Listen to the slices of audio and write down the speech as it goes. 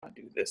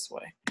this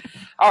way.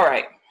 All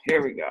right,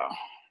 here we go.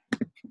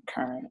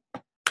 Current.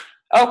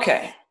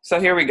 Okay, so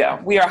here we go.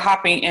 We are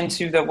hopping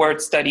into the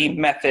word study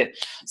method.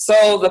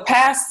 So the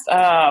past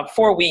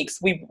 4 weeks,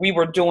 we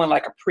were doing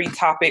like a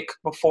pre-topic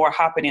before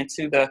hopping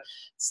into the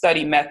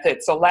study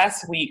method. So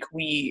last week,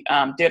 we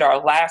did our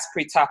last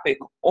pre-topic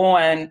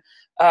on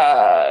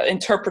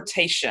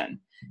interpretation.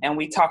 And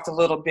we talked a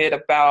little bit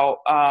about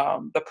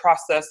the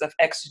process of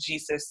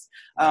exegesis,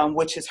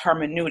 which is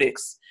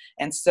hermeneutics.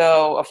 And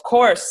so, of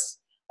course,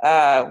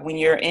 when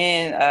you're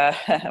in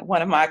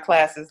one of my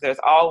classes, there's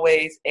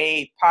always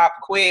a pop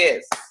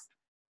quiz.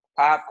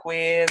 Pop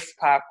quiz,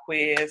 pop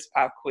quiz,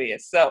 pop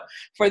quiz. So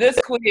for this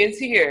quiz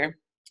here,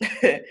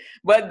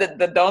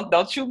 but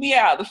don't chew me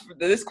out.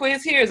 This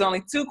quiz here is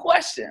only 2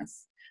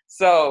 questions.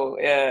 So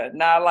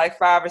not like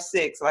 5 or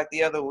 6 like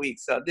the other week.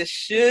 So this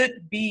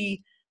should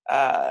be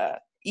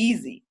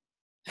easy.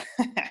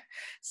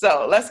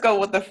 So let's go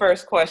with the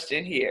first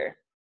question here.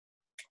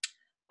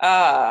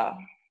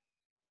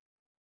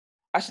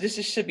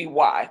 This should be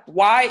why.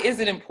 Why is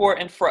it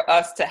important for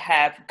us to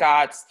have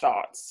God's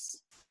thoughts?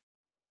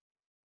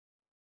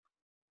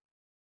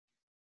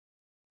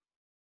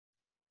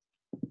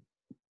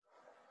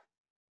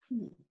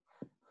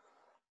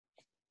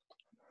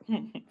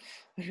 We've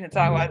been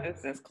talking about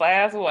this since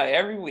class away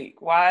every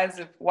week. Why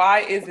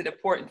is it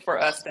important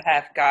for us to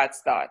have God's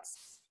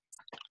thoughts?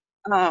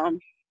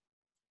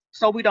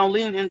 So we don't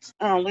lean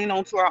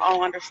onto our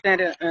own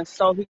understanding, and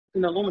so He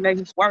can illuminate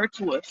His word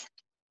to us.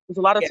 Because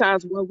a lot of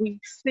times when we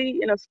see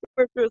in a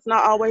scripture, it's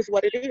not always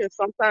what it is.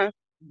 Sometimes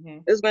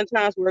there's been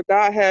times where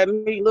God had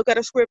me look at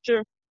a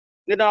scripture,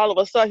 then all of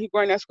a sudden He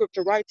bring that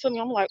scripture right to me.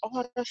 I'm like,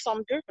 oh, that's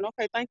something different.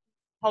 Okay, thank you,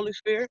 Holy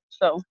Spirit.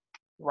 So.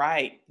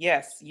 Right.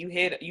 Yes, you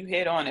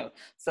hit on it.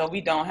 So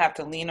we don't have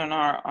to lean on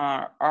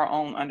our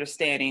own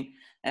understanding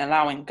and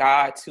allowing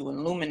God to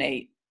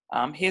illuminate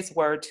His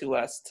word to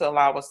us to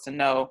allow us to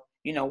know,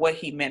 what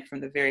He meant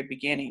from the very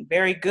beginning.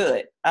 Very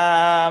good.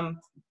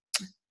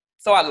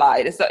 So I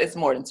lied. It's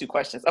more than 2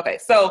 questions. Okay.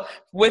 So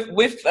with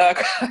with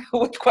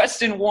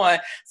question 1,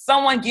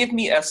 someone give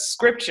me a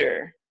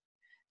scripture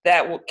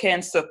that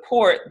can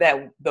support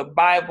that the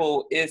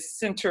Bible is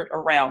centered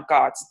around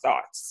God's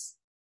thoughts.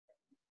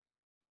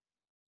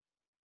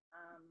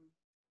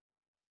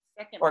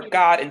 Or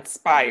God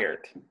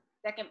inspired. 2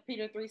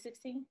 Peter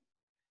 3:16.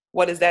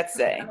 What does that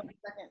say? 2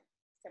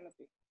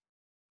 Timothy.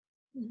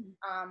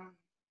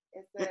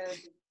 It says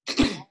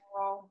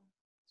all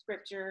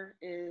scripture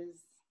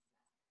is,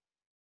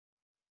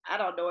 I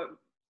don't know it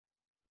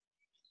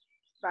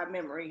by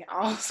memory.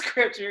 All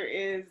scripture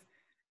is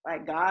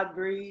like God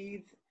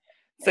breathed.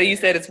 So you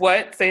said it's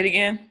what? Say it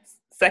again.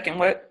 Second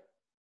what?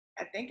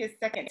 I think it's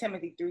 2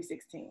 Timothy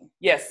 3:16.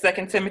 Yes,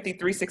 2 Timothy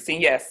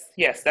 3:16.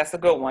 Yes, that's a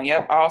good one.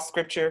 Yep, all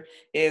scripture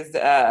is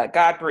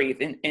God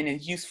breathed and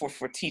is useful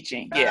for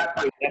teaching. Yeah,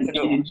 that's a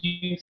good one.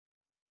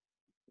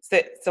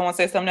 Someone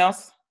say something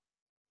else?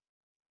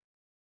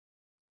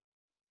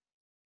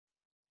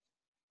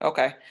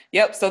 Okay.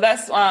 Yep. So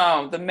that's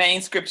the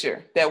main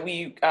scripture that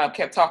we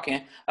kept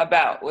talking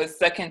about was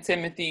 2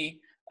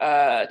 Timothy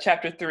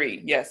chapter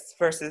 3. Yes,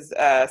 verses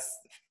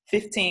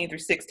 15 through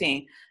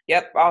 16.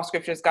 Yep, all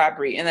scripture is God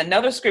breathed. And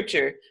another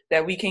scripture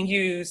that we can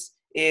use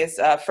is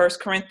 1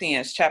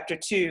 Corinthians chapter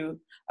 2,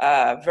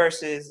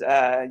 verses,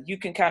 you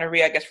can kind of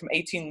read, I guess, from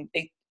 8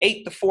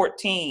 to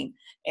 14.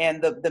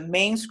 And the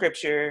main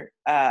scripture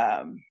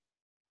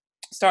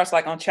starts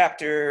like on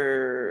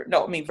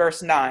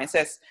verse 9. It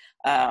says,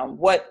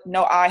 what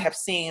no eye have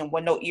seen,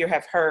 what no ear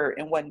have heard,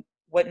 and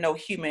what no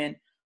human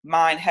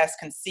mind has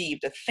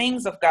conceived, the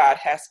things of God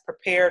has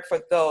prepared for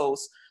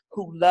those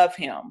who love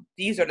Him.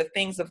 These are the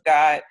things of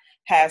God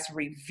has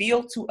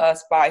revealed to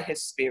us by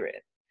His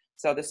Spirit.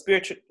 So the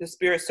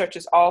Spirit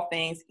searches all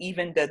things,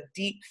 even the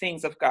deep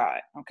things of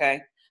God.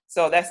 Okay,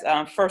 so that's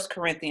 1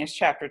 Corinthians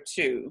chapter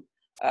 2,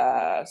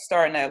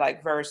 starting at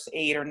like verse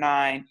 8 or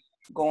 9,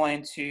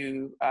 going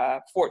to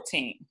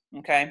 14.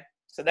 Okay,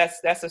 so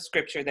that's a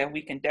scripture that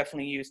we can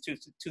definitely use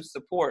to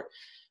support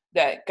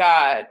that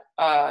God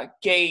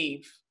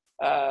gave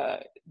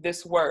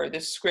this word,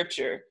 this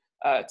scripture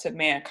to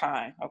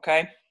mankind.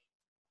 Okay.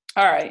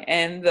 All right.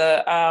 And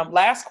the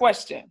last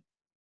question,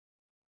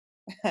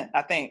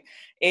 I think,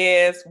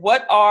 is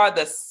what are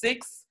the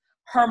 6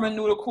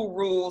 hermeneutical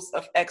rules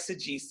of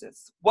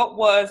exegesis? What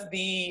was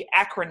the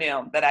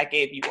acronym that I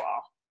gave you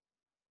all?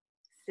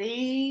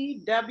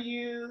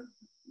 CWGID.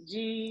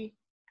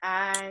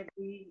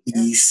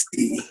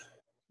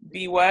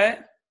 B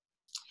what?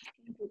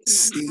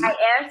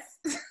 IS.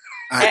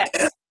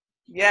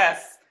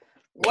 Yes.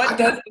 What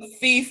does the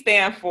C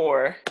stand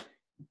for?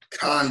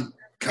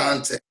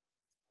 Context.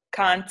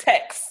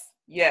 Context.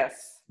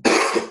 Yes.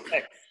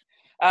 Context.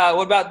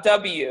 What about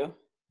W?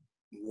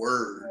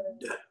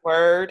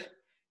 Word.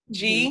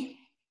 G?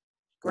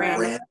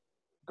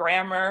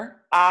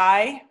 Grammar.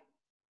 I?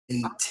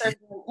 Intent.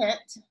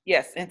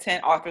 Yes,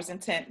 intent, author's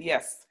intent.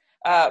 Yes.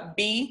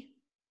 B?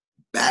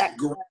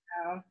 Background.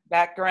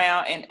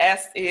 And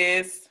S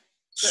is?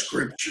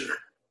 Scripture.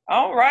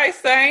 All right,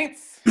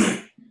 saints.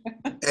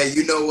 And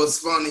you know what's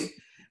funny?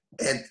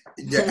 And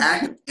the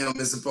acronym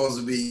is supposed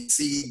to be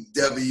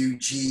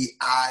CWGIBS,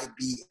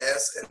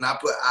 and I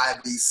put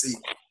IBC.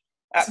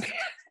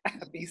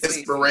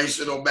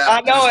 Inspirational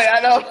Baptist. I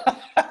know.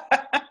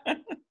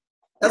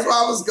 That's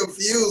why I was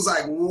confused.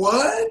 Like,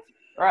 what?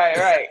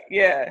 Right.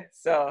 Yeah.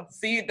 So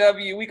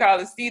CW, we call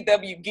it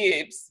CW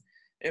Gibbs,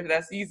 if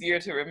that's easier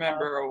to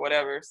remember or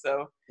whatever.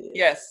 So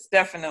yes,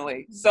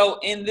 definitely. So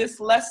in this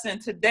lesson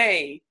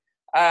today,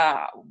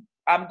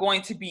 I'm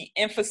going to be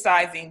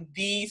emphasizing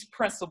these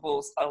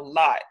principles a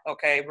lot.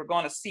 Okay, we're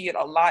going to see it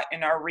a lot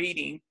in our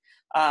reading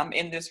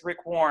in this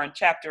Rick Warren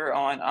chapter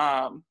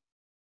on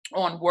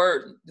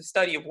word, the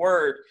study of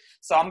word.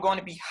 So I'm going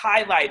to be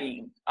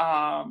highlighting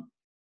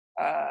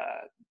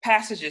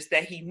passages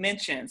that he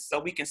mentions so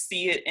we can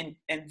see it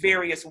in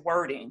various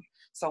wording.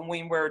 So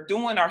when we're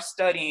doing our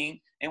studying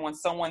and when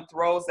someone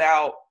throws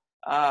out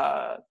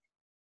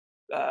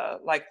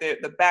like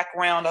the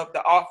background of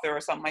the author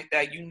or something like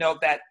that, you know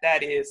that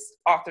is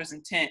author's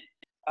intent,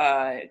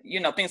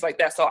 things like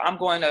that. So I'm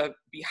going to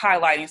be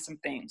highlighting some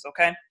things,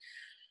 okay?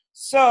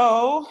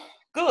 So,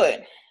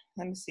 good.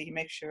 Let me see,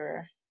 make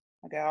sure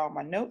I got all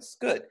my notes.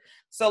 Good.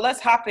 So let's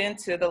hop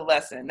into the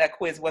lesson. That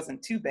quiz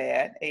wasn't too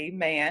bad.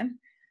 Amen.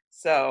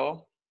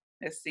 So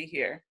let's see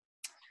here.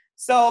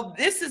 So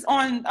this is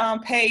on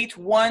page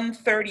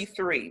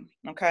 133,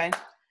 okay,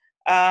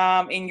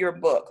 in your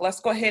book. Let's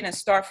go ahead and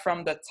start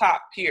from the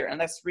top here, and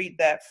let's read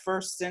that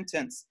first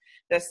sentence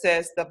that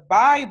says, the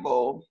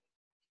Bible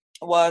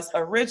was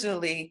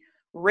originally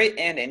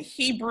written in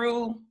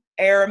Hebrew,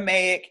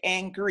 Aramaic,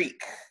 and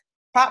Greek.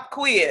 Pop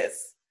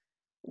quiz.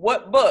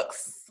 What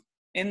books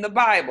in the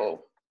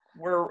Bible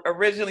were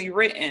originally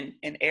written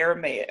in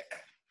Aramaic?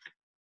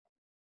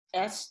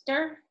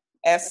 Esther.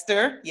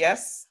 Esther,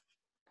 yes.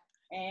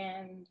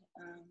 And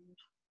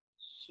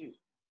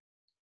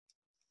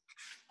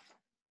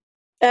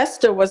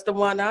Esther was the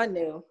one I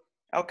knew.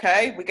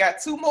 Okay, we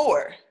got two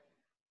more.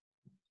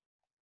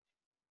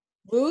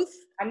 Ruth?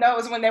 I know it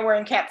was when they were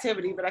in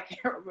captivity, but I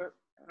can't remember.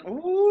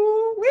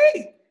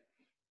 Ooh-wee.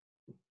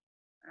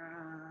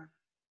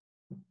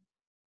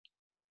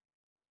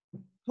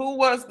 Who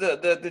was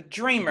the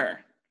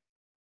dreamer?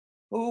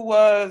 Who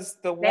was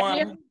the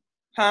Daniel? one?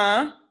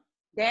 Huh?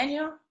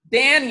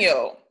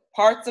 Daniel.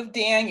 Parts of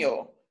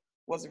Daniel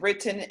was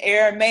written in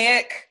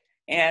Aramaic.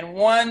 And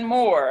one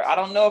more. I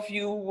don't know if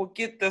you will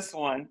get this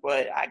one,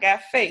 but I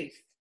got faith.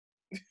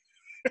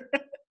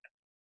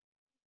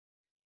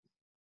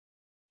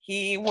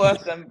 He was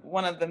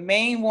one of the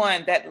main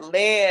one that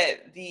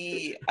led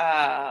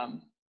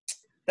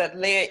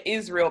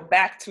Israel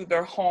back to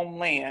their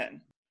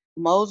homeland.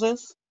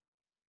 Moses?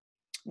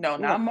 No,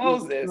 not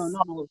Moses. No,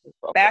 Moses.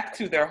 Back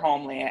to their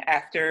homeland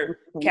after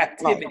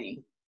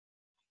captivity.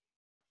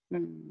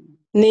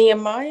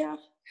 Nehemiah?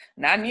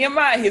 Not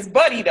Nehemiah, his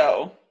buddy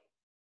though.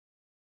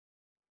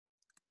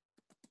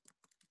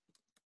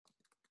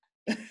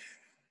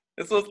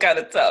 This was kind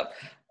of tough.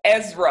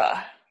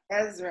 Ezra.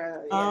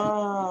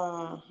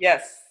 Yeah.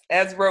 Yes,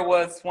 Ezra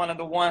was one of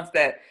the ones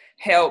that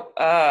helped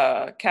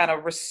kind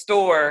of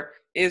restore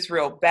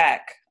Israel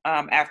back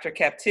after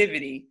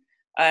captivity.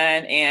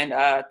 And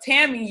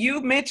Tammy, you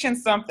mentioned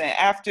something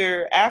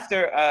after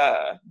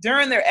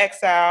during their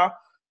exile.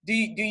 Do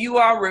you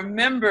all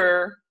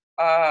remember?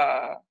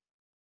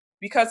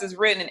 Because it's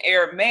written in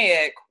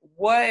Aramaic,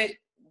 what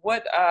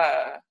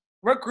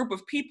group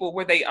of people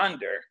were they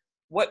under?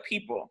 What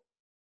people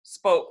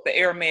spoke the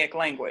Aramaic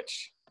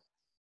language?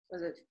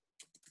 Was it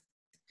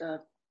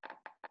the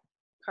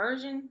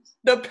Persians?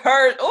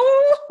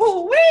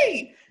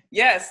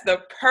 Yes,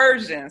 the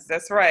Persians.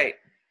 That's right.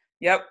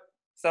 Yep.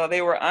 So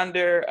they were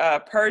under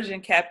Persian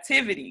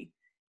captivity,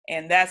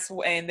 and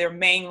their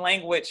main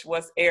language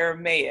was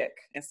Aramaic,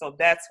 and so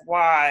that's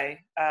why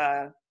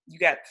you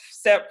got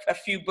a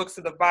few books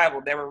of the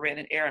Bible that were written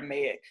in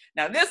Aramaic.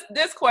 Now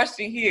this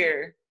question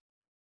here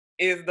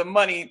is the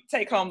money.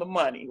 Take home the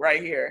money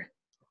right here.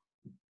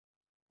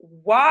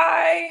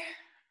 Why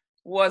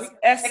was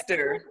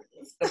Esther,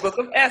 the book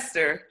of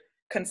Esther,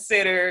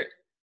 considered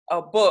a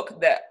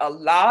book that a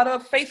lot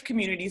of faith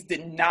communities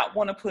did not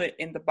want to put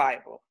in the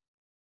Bible?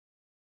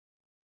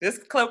 This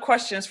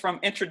question is from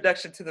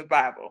Introduction to the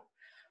Bible.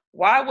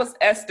 Why was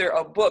Esther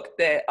a book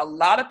that a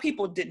lot of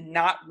people did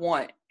not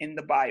want in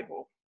the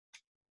Bible?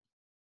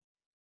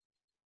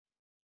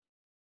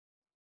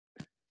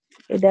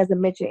 It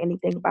doesn't mention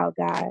anything about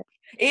God.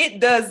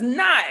 It does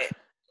not.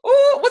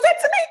 Ooh, was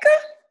that Tanika?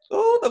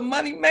 Ooh, the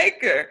money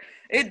maker.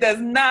 It does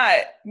not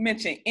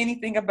mention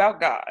anything about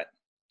God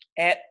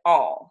at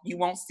all. You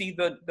won't see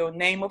the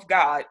name of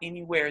God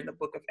anywhere in the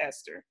book of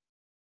Esther.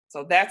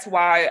 So that's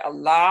why a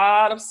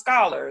lot of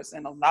scholars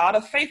and a lot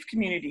of faith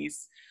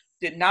communities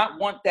did not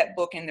want that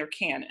book in their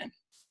canon,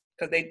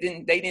 because they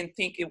didn't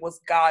think it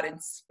was God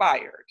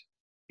inspired,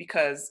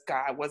 because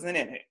God wasn't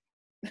in it.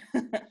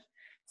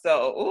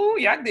 So, ooh,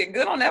 y'all did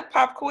good on that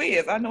pop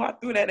quiz. I know I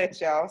threw that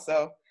at y'all.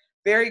 So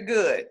very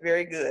good,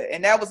 very good.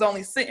 And that was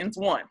only sentence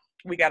one.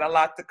 We got a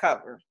lot to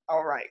cover.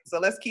 All right. So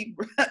let's keep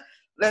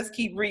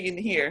reading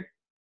here.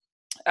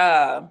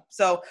 But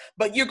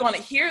you're going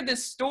to hear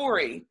this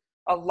story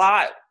a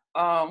lot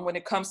when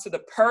it comes to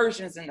the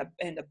Persians and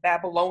the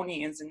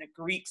Babylonians and the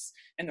Greeks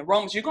and the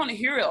Romans. You're going to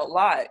hear it a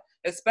lot,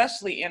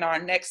 especially in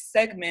our next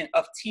segment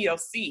of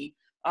TLC.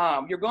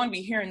 You're going to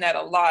be hearing that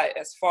a lot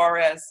as far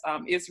as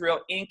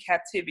Israel in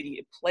captivity.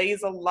 It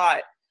plays a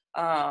lot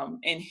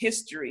in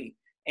history,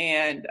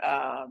 and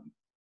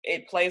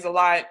it plays a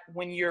lot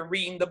when you're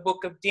reading the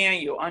book of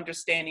Daniel,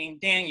 understanding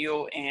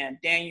Daniel, and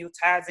Daniel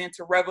ties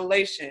into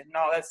Revelation and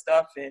all that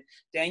stuff. And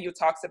Daniel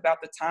talks about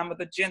the time of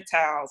the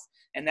Gentiles,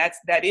 and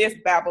that is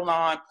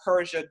Babylon,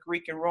 Persia,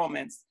 Greek, and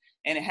Romans.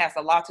 And it has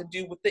a lot to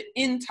do with the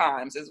end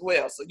times as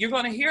well. So you're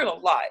going to hear it a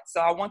lot. So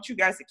I want you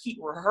guys to keep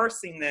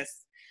rehearsing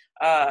this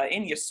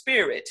in your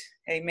spirit.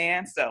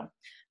 Amen. So,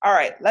 all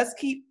right, let's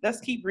keep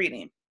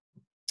reading.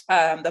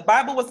 The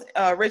Bible was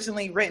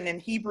originally written in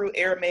Hebrew,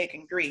 Aramaic,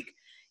 and Greek.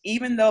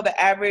 Even though the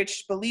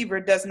average believer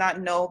does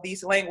not know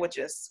these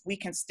languages, we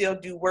can still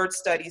do word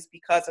studies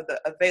because of the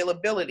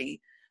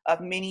availability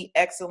of many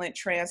excellent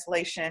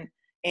translation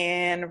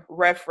and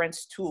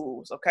reference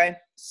tools. Okay,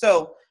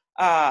 so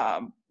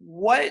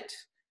what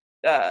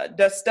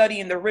does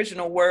studying the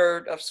original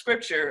word of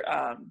Scripture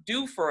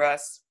do for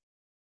us?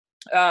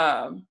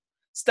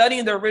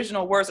 Studying the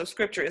original words of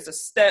Scripture is a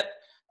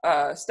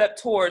step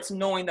towards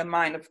knowing the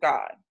mind of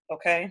God.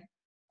 Okay.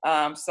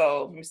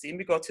 So let me see. Let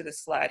me go to the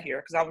slide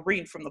here because I'm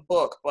reading from the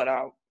book, but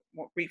I'll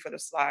read for the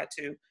slide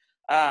too.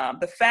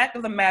 The fact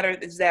of the matter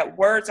is that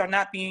words are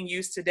not being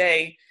used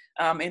today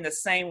in the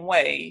same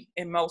way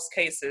in most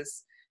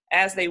cases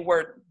as they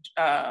were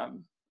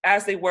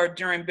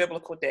during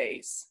biblical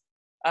days.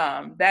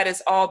 That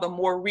is all the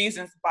more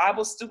reasons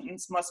Bible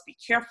students must be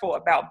careful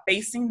about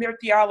basing their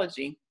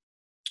theology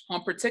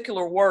on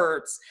particular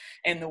words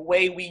and the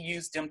way we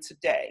use them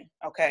today.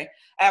 Okay,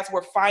 as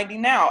we're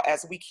finding out,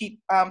 as we keep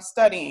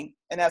studying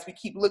and as we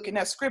keep looking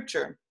at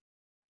Scripture,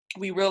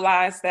 we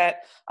realize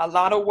that a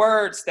lot of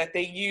words that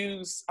they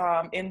use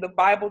in the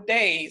Bible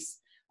days,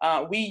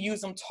 we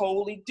use them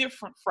totally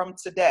different from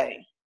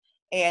today.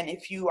 And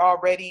if you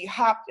already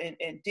hopped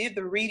and did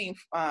the reading,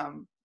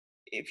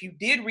 if you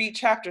did read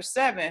chapter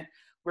 7,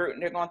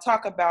 they're going to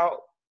talk about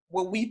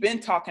what we've been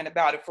talking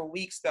about it for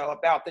weeks, though,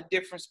 about the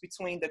difference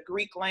between the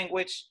Greek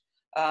language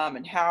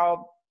and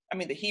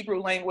the Hebrew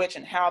language,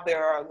 and how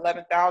there are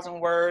 11,000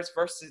 words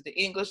versus the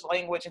English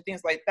language and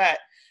things like that.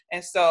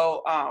 And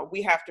so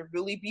we have to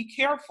really be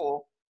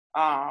careful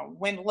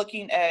when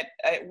looking at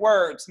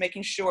words,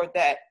 making sure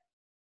that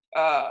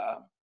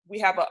we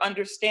have an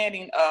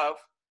understanding of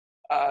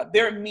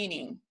their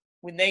meaning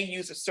when they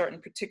use a certain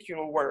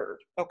particular word.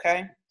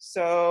 Okay,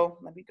 so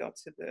let me go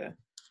to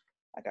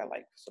I got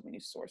like so many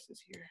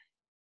sources here.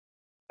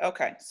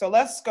 Okay, so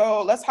let's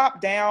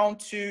hop down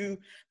to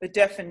the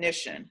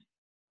definition.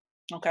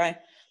 Okay,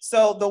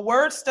 so the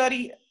word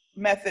study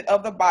method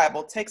of the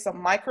Bible takes a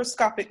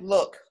microscopic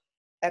look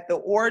at the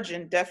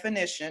origin,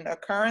 definition,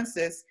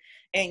 occurrences,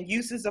 and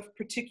uses of a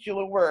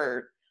particular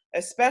word,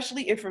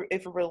 especially if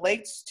it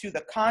relates to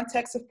the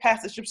context of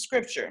passage of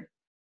Scripture.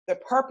 The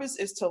purpose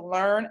is to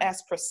learn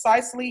as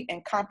precisely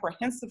and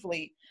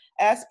comprehensively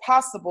as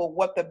possible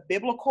what the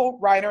biblical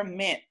writer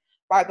meant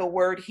by the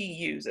word he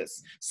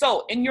uses.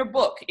 So in your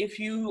book, if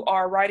you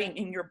are writing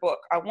in your book,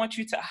 I want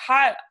you to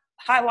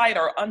highlight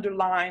or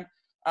underline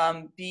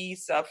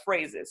these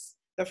phrases.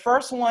 The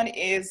first one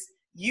is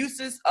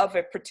uses of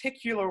a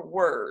particular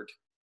word.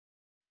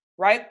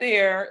 Right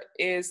there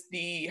is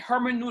the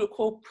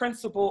hermeneutical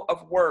principle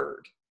of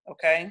word.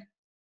 Okay,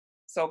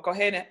 so go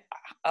ahead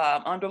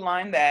and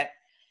underline that.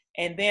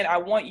 And then I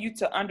want you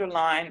to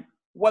underline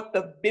what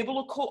the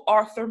biblical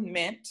author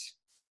meant.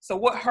 So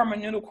what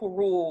hermeneutical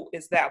rule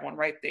is that one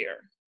right there?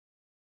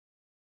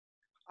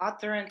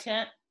 Author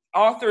intent.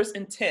 Author's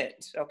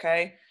intent,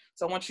 okay?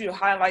 So I want you to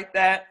highlight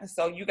that. And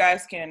so you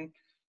guys can,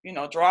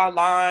 draw a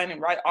line and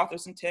write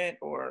author's intent,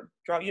 or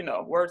draw,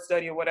 word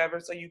study or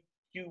whatever, so you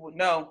will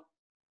know.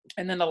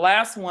 And then the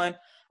last one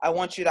I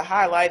want you to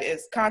highlight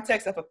is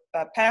context of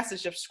a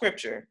passage of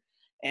Scripture.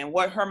 And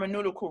what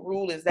hermeneutical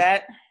rule is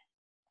that?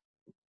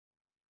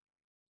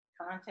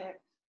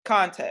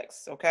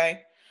 Context,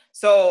 okay?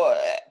 So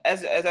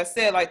as I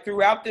said, like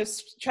throughout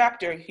this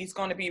chapter, he's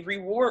going to be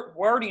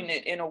rewording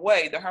it in a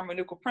way, the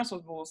hermeneutical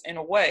principles in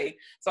a way.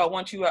 So I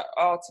want you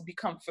all to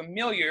become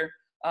familiar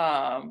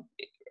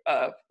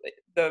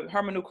the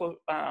hermeneutical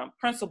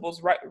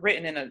principles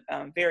written in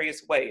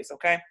various ways,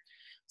 okay?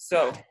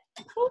 So,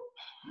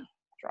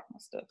 drop my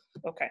stuff,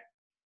 okay.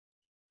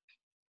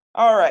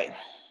 All right,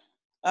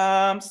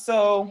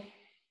 so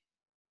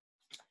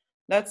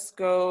let's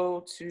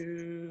go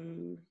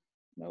to,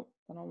 nope,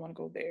 I don't want to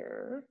go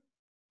there.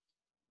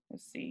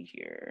 Let's see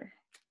here.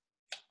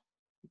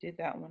 We did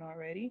that one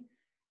already.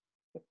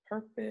 The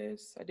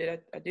purpose, I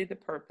did the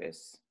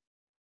purpose.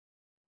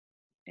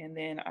 And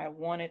then I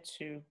wanted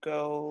to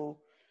go,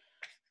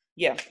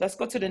 let's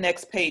go to the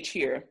next page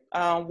here.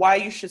 Why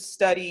you should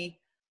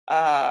study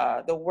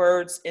the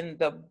words in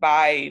the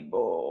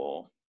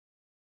Bible.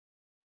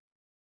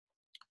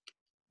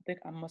 I think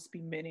I must be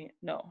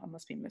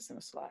missing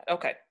a slide.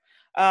 Okay.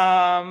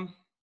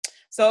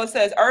 So it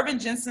says, Irvin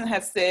Jensen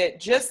has said,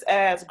 just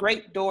as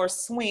great door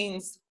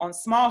swings on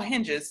small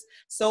hinges,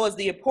 so is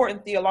the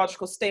important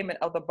theological statement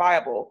of the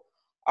Bible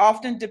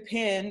often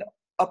depend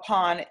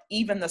upon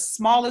even the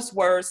smallest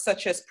words,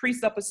 such as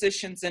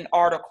presuppositions and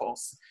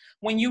articles.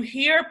 When you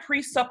hear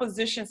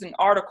presuppositions and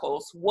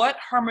articles, what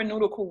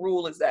hermeneutical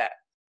rule is that?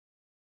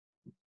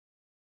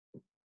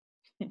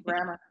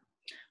 Grammar.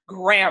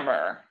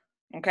 Grammar.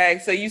 Okay,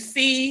 so you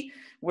see,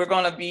 we're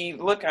going to be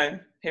looking.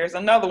 Here's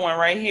another one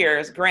right here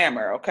is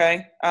grammar.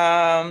 Okay.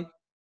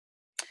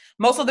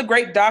 Most of the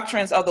great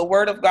doctrines of the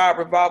Word of God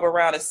revolve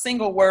around a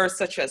single word,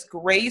 such as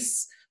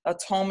grace,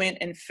 atonement,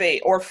 and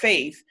faith, or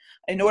faith.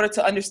 In order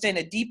to understand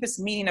the deepest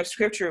meaning of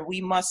Scripture, we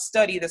must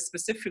study the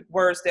specific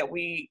words that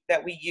we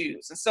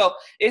use. And so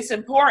it's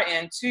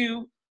important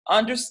to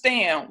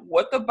understand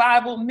what the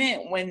Bible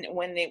meant when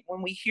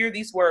we hear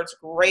these words,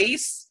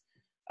 grace,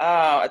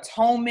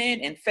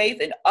 atonement, and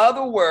faith, and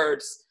other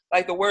words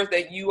like the words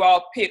that you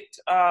all picked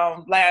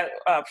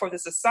for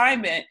this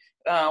assignment.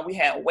 We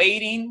had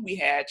waiting, we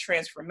had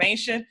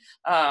transformation.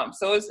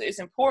 So it's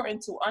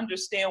important to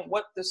understand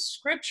what the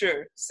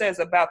Scripture says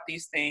about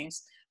these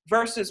things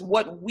versus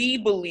what we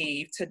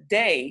believe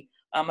today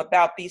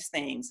about these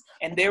things.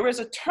 And there is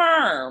a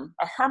term,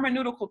 a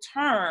hermeneutical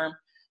term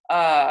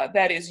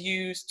that is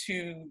used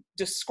to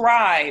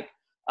describe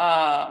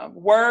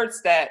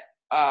words that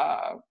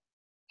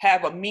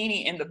have a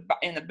meaning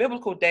in the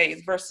biblical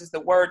days versus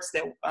the words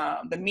that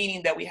the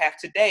meaning that we have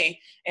today,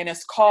 and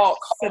it's called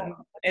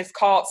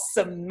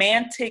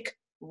semantic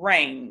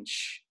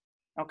range.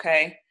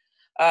 Okay,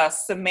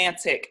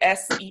 semantic,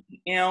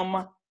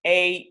 SEMANTIC,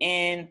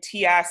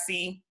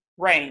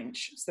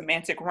 range,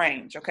 semantic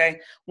range. Okay,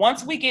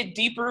 once we get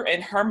deeper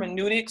in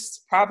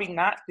hermeneutics, probably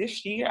not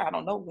this year, I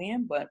don't know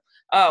when, but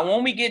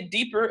when we get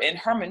deeper in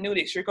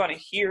hermeneutics, you're going to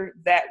hear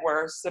that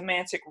word,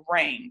 semantic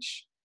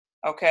range.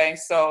 Okay,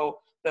 so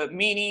the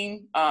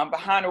meaning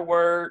behind a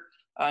word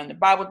in the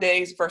Bible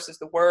days versus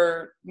the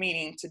word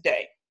meaning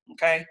today.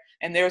 Okay,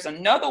 and there's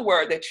another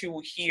word that you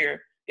will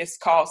hear. It's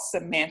called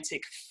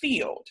semantic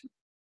field,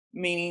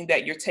 meaning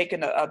that you're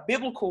taking a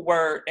biblical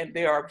word and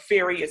there are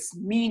various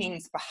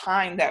meanings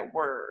behind that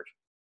word.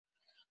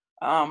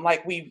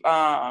 Like we've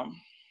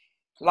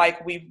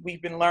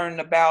been learning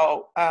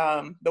about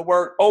the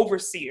word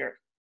overseer.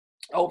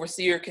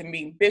 Overseer can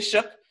mean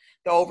bishop.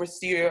 The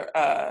overseer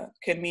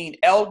can mean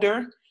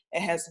elder.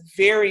 It has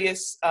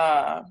various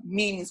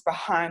meanings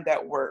behind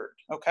that word.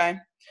 Okay,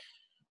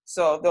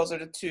 so those are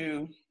the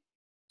two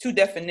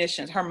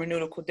definitions,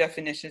 hermeneutical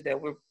definitions, that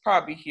we're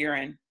probably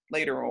hearing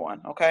later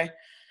on. Okay,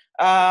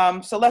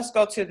 so let's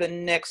go to the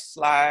next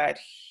slide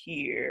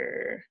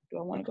here. Do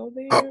I want to go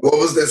there? What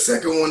was that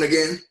second one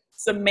again?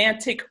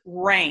 Semantic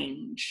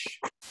range.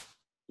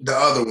 The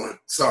other one,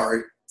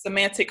 sorry.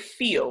 Semantic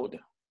field.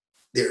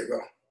 There you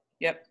go.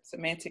 Yep,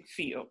 semantic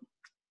field.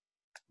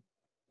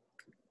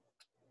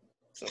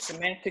 So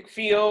semantic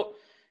field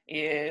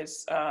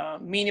is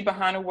meaning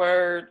behind a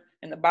word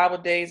in the Bible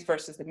days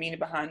versus the meaning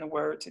behind the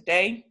word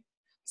today.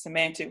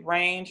 Semantic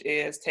range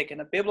is taking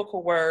a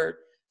biblical word.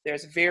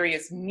 There's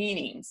various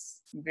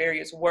meanings,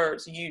 various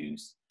words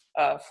used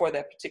for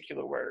that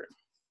particular word.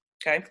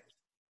 Okay.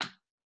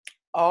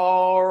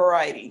 All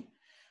righty.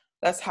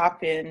 Let's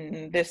hop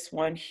in this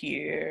one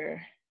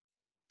here.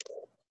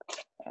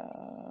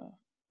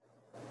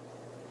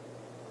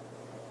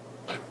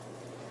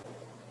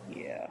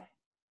 Yeah.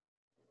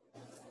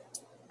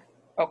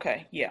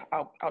 Okay, yeah,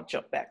 I'll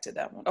jump back to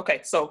that one.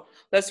 Okay, so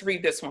let's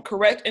read this one.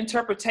 Correct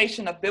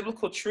interpretation of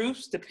biblical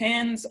truths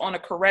depends on a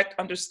correct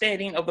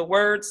understanding of the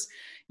words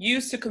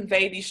used to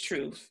convey these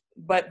truths.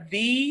 But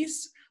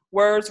these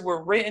words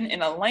were written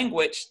in a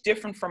language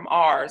different from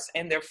ours,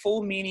 and their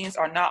full meanings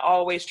are not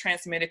always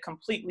transmitted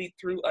completely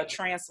through a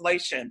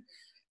translation.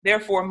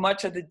 Therefore,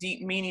 much of the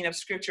deep meaning of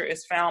Scripture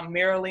is found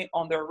merely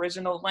on the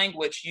original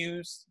language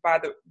used by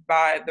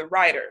the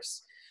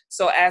writers.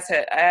 So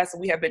as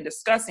we have been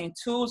discussing,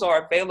 tools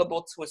are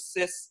available to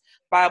assist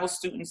Bible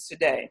students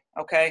today,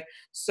 okay?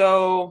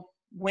 So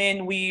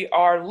when we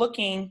are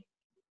looking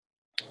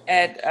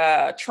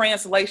at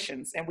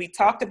translations, and we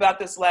talked about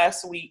this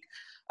last week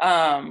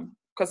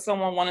because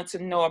someone wanted to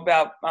know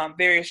about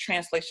various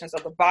translations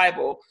of the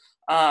Bible.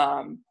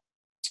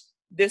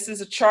 This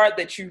is a chart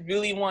that you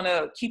really want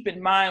to keep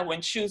in mind when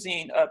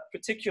choosing a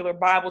particular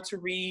Bible to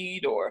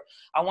read, or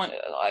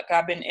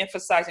I've been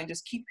emphasizing,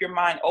 just keep your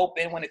mind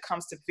open when it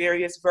comes to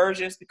various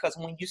versions, because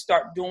when you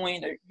start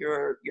doing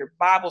your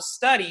Bible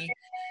study,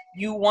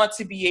 you want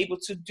to be able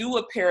to do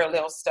a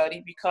parallel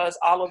study, because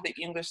all of the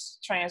English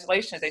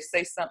translations, they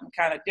say something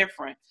kind of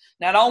different.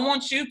 Now, I don't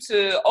want you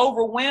to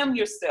overwhelm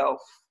yourself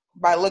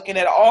by looking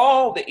at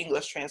all the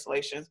English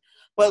translations,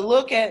 but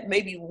look at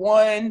maybe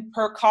one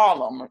per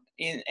column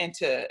and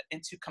to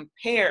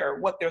compare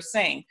what they're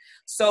saying.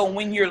 So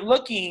when you're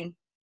looking,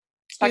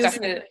 like I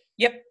said,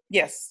 yep,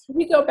 yes. Can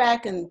you go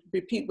back and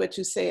repeat what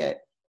you said?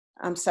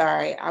 I'm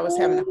sorry, I was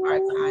having a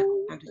hard time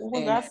understanding.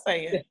 What was I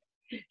saying?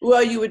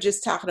 Well, you were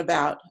just talking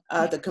about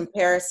the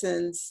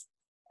comparisons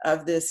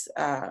of this,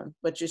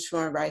 what you're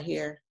showing right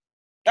here.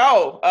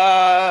 Oh,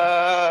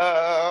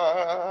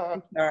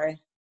 I'm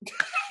sorry.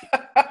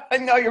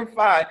 no, you're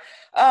fine.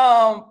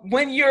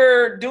 When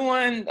you're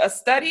doing a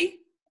study,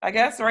 I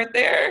guess right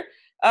there,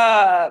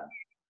 I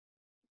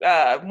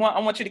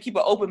want you to keep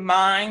an open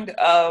mind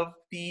of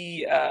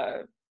the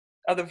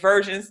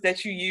versions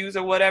that you use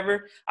or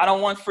whatever. I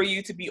don't want for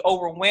you to be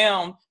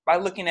overwhelmed by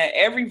looking at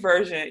every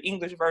version,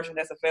 English version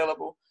that's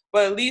available,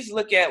 but at least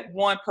look at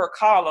one per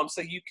column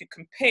so you can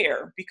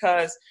compare.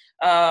 Because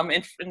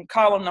in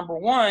column number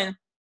 1,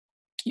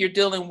 you're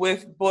dealing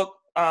with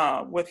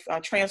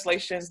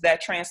translations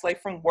that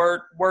translate from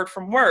word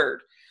from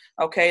word.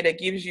 Okay, that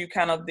gives you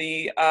kind of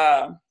the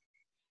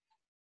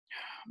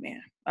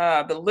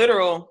the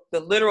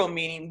literal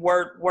meaning,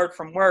 word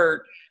from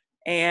word,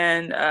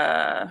 and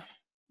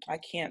I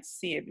can't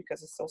see it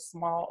because it's so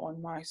small on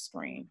my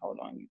screen. Hold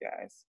on, you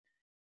guys.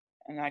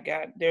 And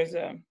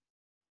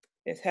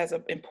it has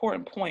an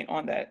important point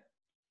on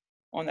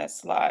that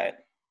slide,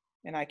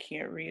 and I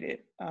can't read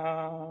it.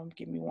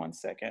 Give me 1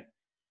 second.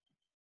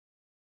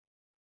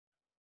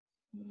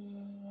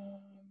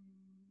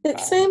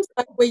 It seems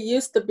like we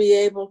used to be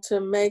able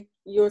to make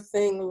your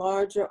thing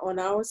larger on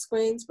our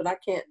screens, but I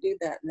can't do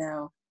that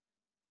now.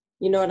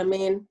 You know what I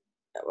mean?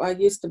 I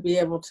used to be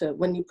able to,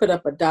 when you put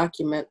up a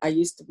document, I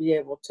used to be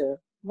able to.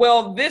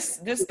 Well, this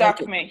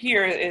document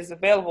here is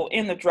available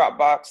in the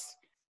Dropbox.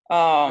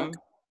 Okay.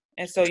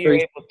 And so you're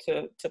able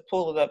to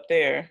pull it up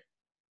there.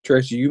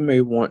 Tracy, you may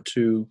want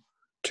to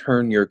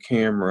turn your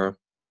camera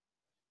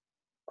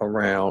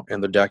around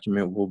and the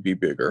document will be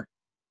bigger.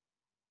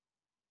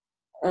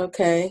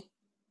 Okay.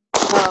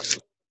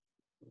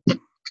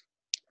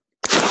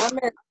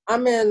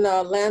 I'm in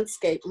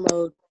landscape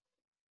mode.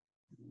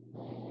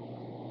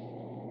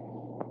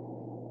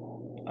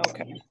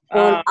 Okay.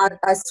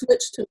 I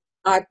switched to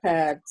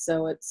iPad,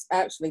 so it's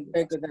actually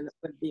bigger than it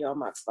would be on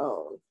my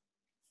phone.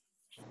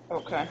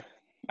 Okay.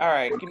 All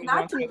right. Give me I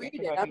 1 can second.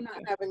 read it. I'm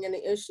not having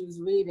any issues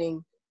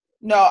reading.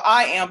 No,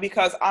 I am,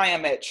 because I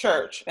am at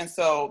church, and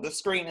so the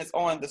screen is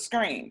on the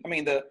screen. I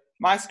mean,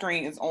 my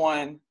screen is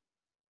on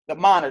the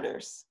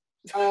monitors.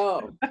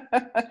 Oh.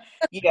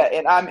 Yeah,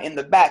 and I'm in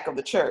the back of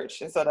the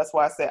church, and so that's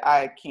why I said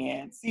I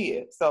can't see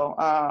it. So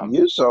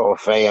you're so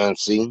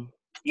fancy.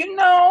 You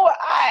know,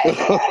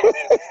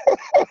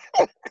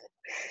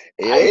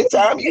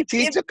 anytime you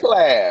teach a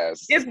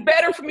class, it's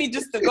better for me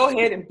just to go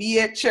ahead and be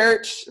at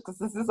church, because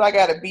since I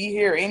got to be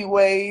here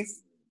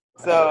anyways.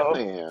 So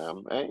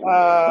Amen.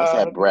 Let's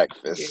have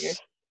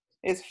breakfast.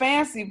 It's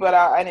fancy, but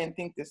I didn't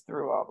think this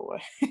through all the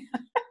way.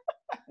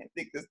 I didn't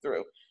think this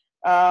through.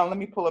 Let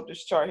me pull up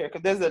this chart here,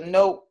 because there's a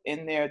note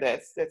in there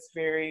that's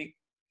very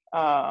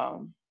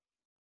oh,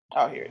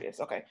 here it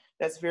is. Okay,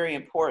 that's very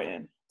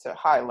important to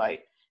highlight.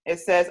 It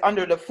says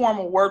under the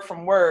formal word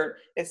from word,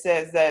 it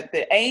says that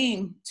the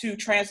aim to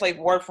translate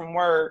word from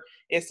word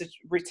is to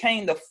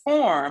retain the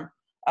form,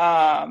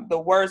 the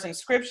words and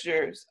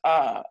structures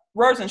of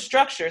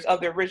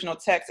the original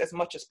text as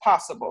much as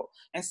possible.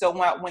 And so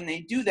when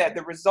they do that,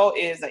 the result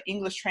is an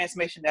English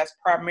translation that's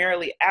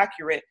primarily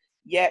accurate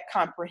yet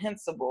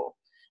comprehensible.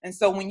 And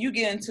so when you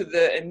get into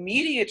the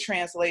immediate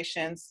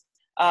translations,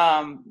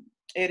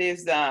 it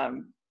is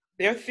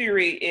their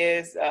theory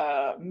is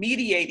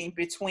mediating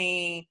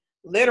between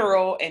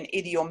literal and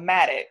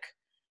idiomatic.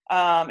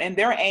 And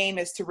their aim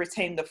is to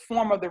retain the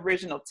form of the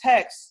original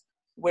text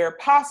where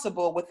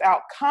possible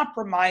without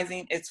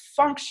compromising its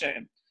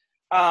function,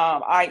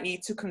 i.e.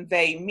 to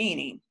convey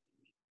meaning.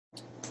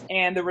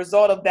 And the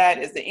result of that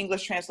is the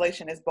English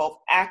translation is both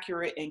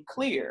accurate and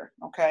clear,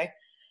 okay?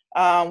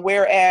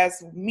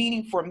 Whereas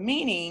meaning for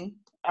meaning,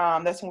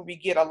 that's when we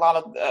get a lot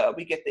of,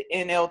 we get the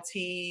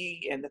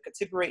NLT and the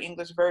Contemporary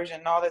English Version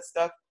and all that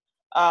stuff.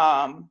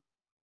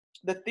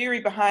 The theory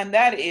behind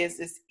that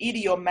is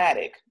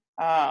idiomatic,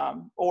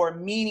 or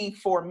meaning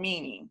for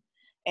meaning.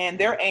 And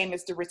their aim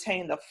is to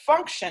retain the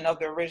function of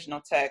the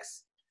original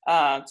text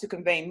to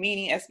convey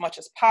meaning as much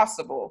as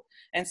possible.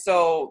 And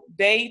so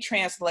they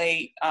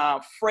translate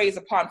phrase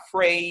upon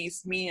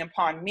phrase, meaning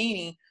upon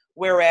meaning,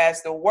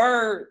 whereas the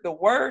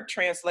word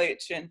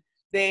translation,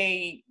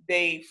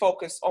 they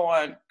focus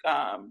on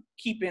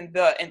keeping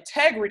the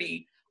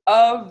integrity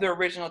of the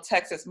original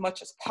text as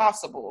much as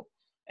possible.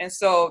 And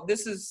so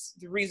this is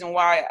the reason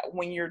why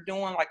when you're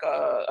doing like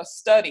a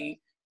study,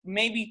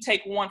 maybe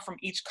take one from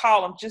each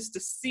column just to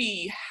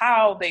see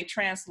how they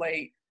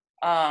translate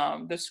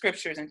the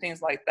scriptures and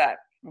things like that.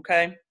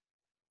 Okay.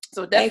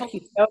 So thank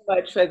you so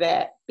much for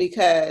that,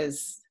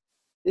 because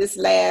this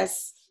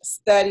last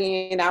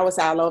studying, I was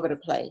all over the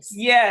place.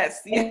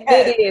 Yes.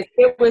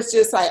 It was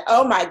just like,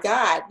 oh my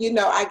God,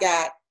 I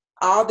got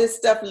all this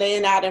stuff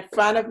laying out in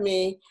front of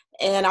me.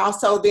 And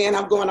also then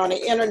I'm going on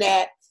the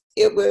internet.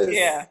 It was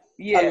a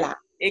lot.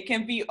 It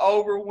can be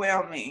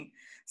overwhelming.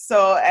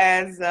 So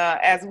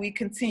as we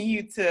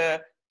continue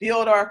to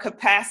build our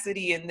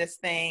capacity in this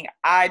thing,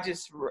 I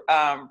just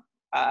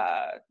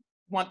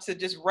want to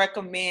just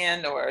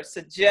recommend or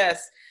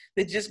suggest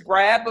that just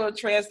grab a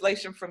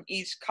translation from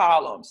each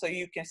column so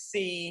you can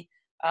see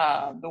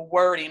the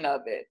wording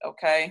of it.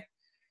 Okay.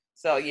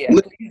 So yeah.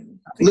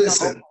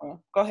 Listen.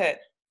 Go ahead.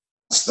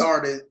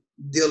 started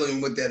dealing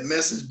with that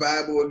Message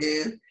Bible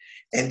again.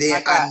 And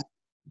then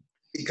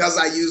because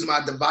I use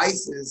my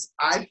devices,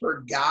 I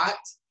forgot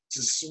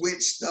to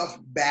switch stuff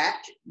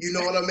back. You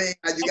know what I mean?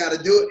 You got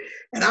to do it.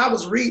 And I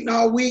was reading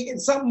all week,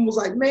 and something was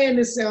like, man,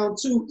 this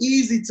sounds too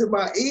easy to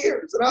my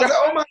ears. And I was like,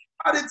 oh my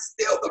God, it's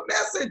still the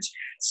Message.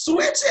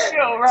 Switch it.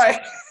 Right.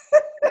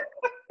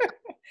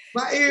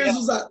 My ears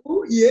was like,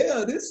 oh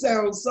yeah, this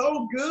sounds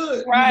so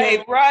good. Right, you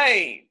know?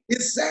 right.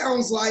 It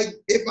sounds like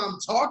if I'm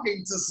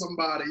talking to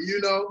somebody,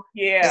 you know?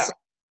 Yeah. So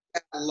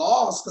I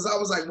lost because I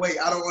was like, wait,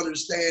 I don't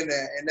understand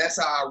that. And that's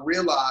how I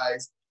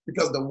realized,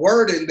 because the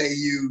wording they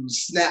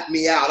use snapped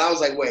me out. I was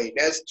like, wait,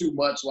 that's too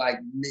much like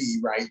me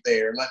right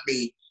there.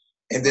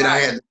 And then I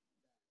had,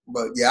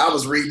 but yeah, I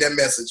was reading that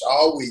Message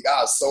all week.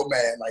 I was so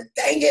mad, like,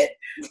 dang it.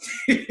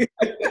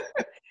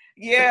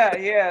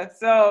 Yeah.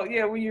 So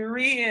yeah, when you're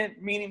reading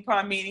meaning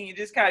upon meaning, it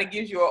just kind of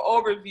gives you an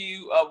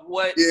overview of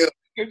what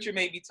scripture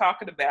may be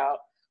talking about.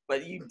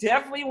 But you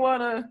definitely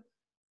want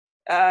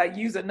to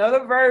use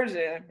another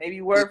version,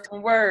 maybe word for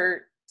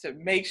word, to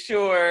make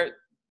sure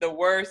the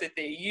words that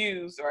they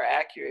use are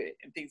accurate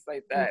and things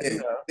like that. And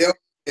so.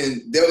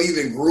 they'll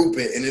even group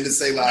it, and it'll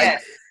say like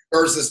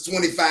verses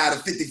 25 to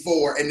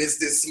 54, and it's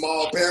this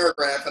small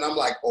paragraph, and I'm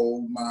like,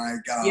 oh my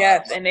God.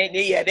 Yes, and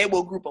they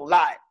will group a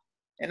lot.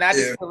 And I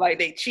just feel like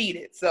they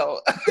cheated. So,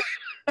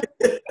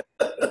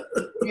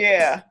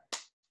 yeah.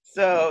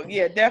 So,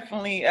 yeah,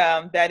 definitely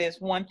that is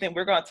one thing.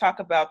 We're going to talk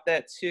about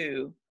that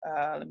too.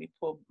 Let me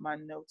pull my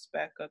notes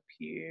back up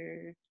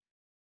here.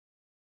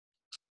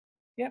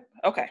 Yep.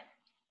 Okay.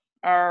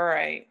 All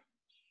right.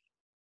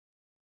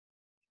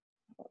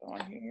 Hold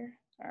on here.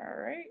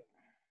 All right.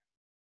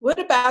 What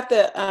about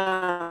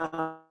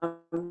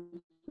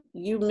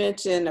you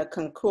mentioned a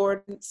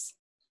concordance?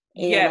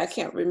 And I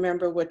can't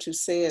remember what you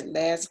said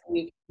last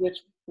week.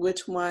 Which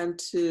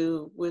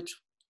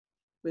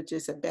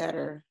is a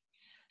better?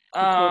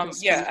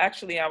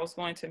 Actually, I was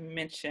going to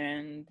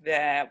mention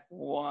that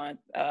one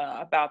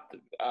about the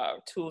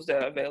tools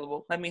that are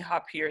available. Let me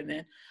hop here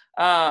then.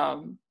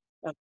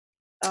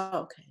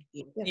 Okay.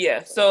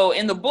 Yeah. So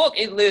in the book,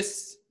 it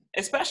lists,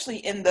 especially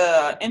in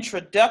the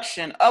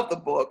introduction of the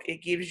book,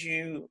 it gives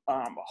you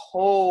a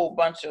whole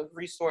bunch of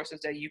resources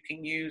that you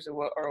can use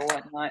or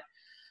whatnot.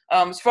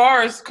 As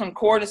far as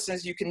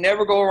concordances, you can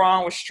never go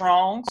wrong with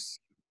Strong's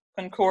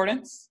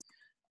Concordance.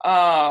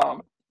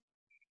 And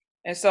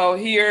so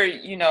here,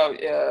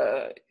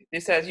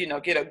 it says,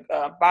 get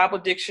a Bible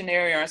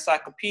dictionary or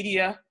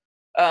encyclopedia,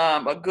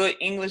 a good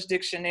English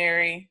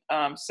dictionary,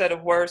 set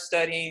of word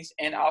studies,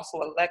 and also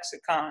a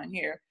lexicon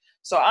here.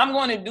 So I'm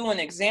going to do an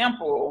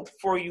example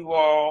for you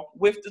all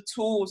with the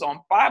tools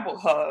on Bible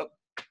Hub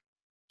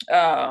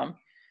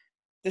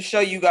to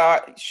show you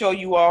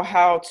all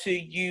how to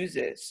use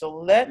it. So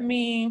let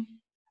me,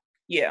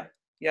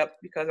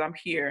 because I'm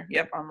here.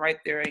 Yep, I'm right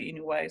there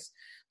anyways.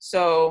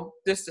 So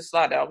this is the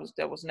slide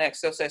that was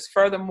next. So it says,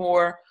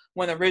 furthermore,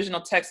 when the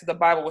original text of the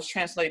Bible was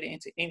translated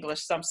into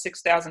English, some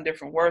 6,000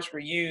 different words were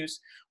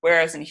used,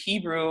 whereas in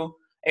Hebrew,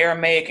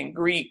 Aramaic, and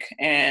Greek,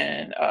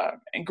 and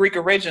Greek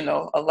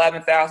original,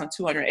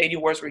 11,280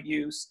 words were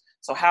used.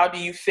 So how do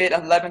you fit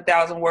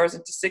 11,000 words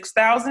into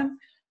 6,000?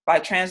 By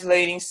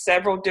translating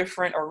several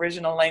different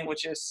original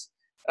language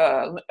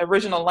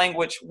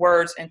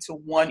words into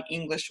one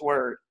English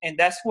word. And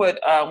that's what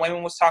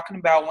Wayman was talking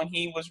about when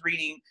he was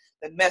reading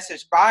the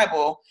Message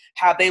Bible,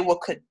 how they will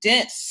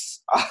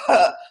condense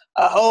a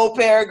whole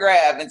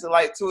paragraph into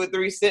like 2 or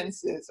 3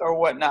 sentences or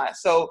whatnot.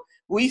 So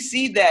we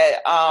see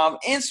that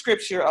in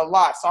scripture a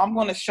lot. So I'm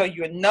going to show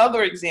you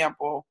another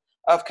example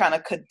of kind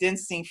of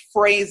condensing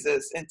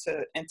phrases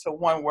into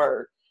one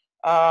word.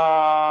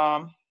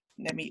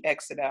 Let me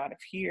exit out of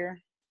here.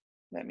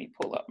 Let me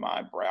pull up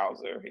my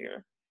browser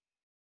here.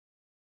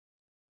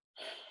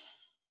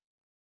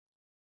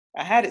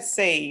 I had it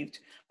saved,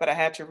 but I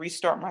had to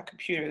restart my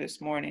computer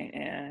this morning,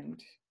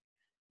 and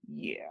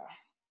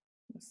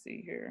let's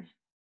see here.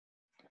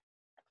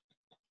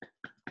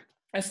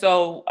 And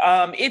so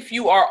if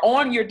you are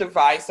on your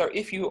device or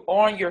if you're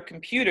on your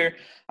computer,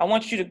 I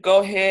want you to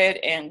go ahead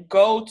and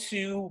go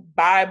to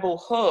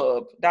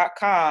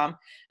BibleHub.com,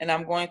 and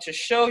I'm going to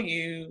show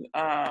you.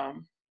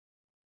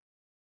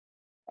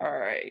 All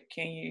right,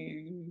 let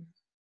me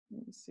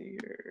see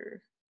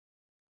here.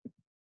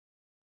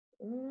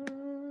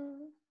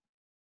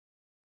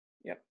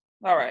 Yep.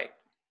 All right.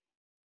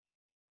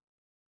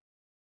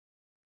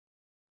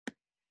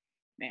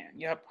 Man,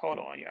 yep. Hold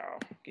on, y'all.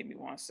 Give me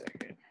 1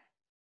 second.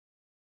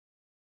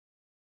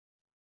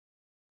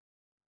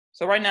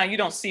 So right now you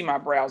don't see my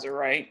browser,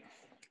 right?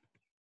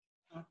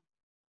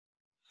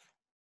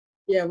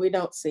 Yeah, we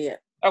don't see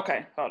it.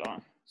 Okay, hold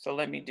on. So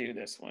let me do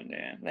this one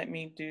then.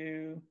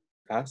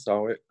 I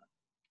saw it.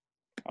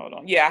 Hold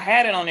on. Yeah, I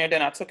had it on there,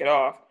 then I took it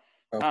off.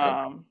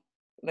 Okay.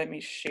 Let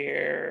me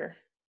share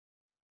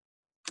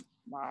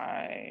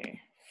my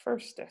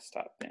first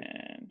desktop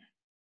then.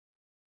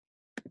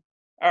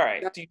 All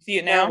right, do you see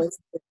it now?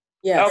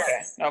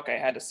 Yes. Okay, I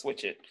had to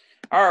switch it.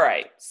 All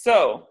right,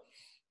 so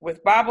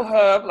with Bible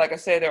Hub, like I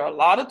said, there are a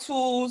lot of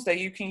tools that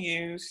you can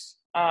use.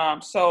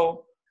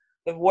 So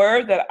the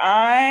word that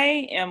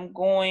I am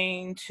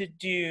going to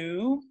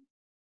do,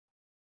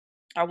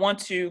 I want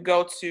to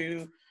go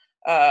to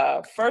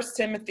 1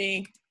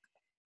 Timothy,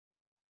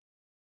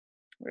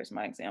 where's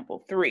my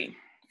example? 3.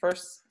 1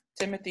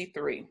 Timothy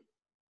 3.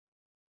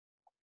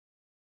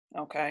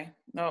 Okay,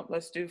 no,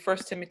 let's do 1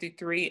 Timothy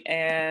 3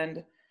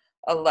 and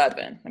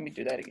 11. Let me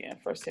do that again.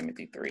 1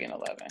 Timothy 3 and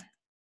 11.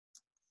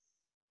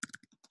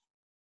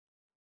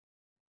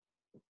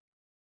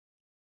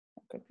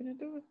 Okay, can I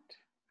do it?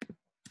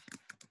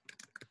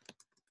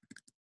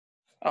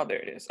 Oh, there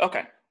it is.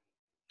 Okay.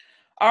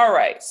 All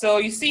right. So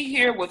you see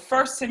here with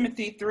 1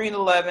 Timothy 3 and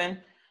 11,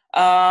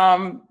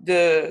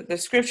 the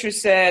scripture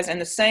says, in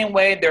the same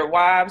way, their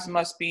wives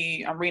must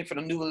be, I'm reading from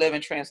the New Living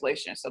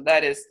Translation. So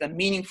that is the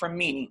meaning for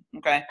meaning.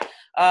 Okay.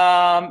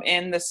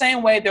 In the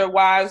same way, their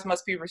wives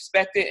must be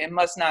respected and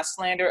must not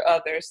slander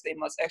others. They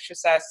must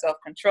exercise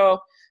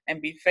self-control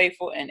and be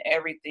faithful in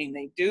everything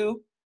they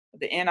do.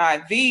 The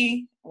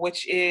NIV,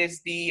 which is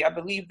I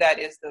believe that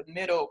is the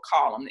middle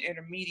column, the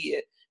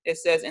intermediate, it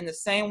says, in the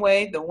same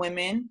way, the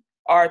women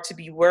are to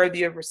be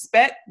worthy of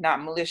respect,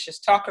 not malicious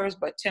talkers,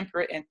 but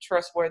temperate and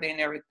trustworthy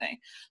in everything.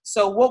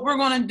 So what we're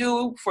going to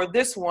do for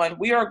this one,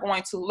 we are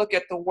going to look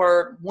at the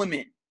word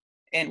women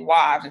and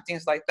wives and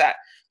things like that.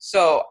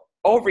 So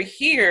over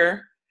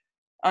here,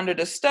 under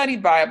the study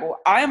Bible,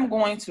 I am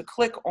going to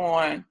click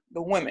on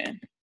the women.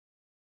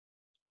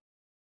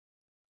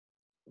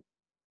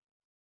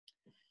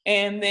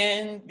 And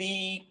then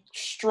the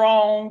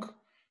Strong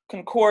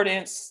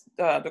Concordance,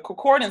 the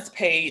concordance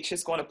page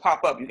is going to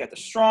pop up. You got the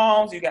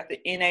Strongs, you got the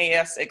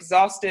NAS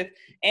Exhaustive,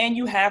 and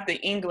you have the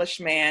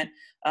Englishman.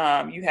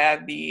 You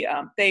have the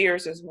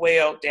Thayer's as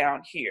well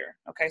down here.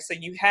 Okay, so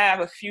you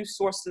have a few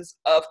sources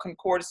of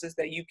concordances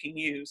that you can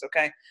use.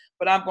 Okay,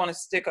 but I'm going to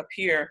stick up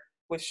here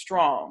with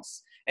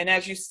Strong's. And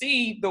as you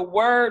see, the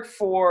word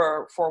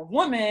for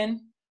woman,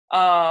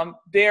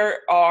 there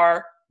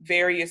are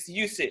various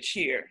usage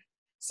here.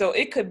 So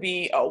it could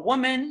be a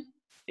woman,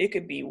 it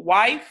could be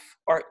wife,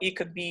 or it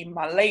could be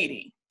my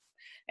lady.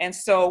 And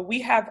so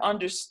we have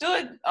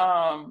understood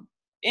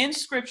in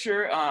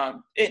scripture,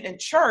 in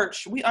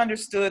church, we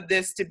understood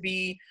this to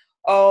be,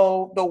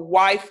 the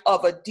wife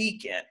of a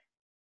deacon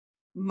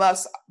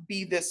must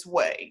be this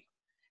way.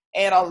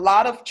 And a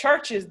lot of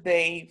churches,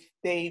 they've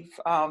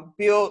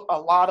built a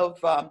lot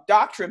of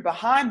doctrine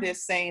behind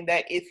this, saying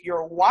that if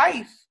your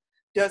wife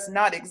does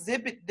not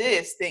exhibit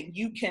this, then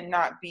you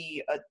cannot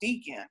be a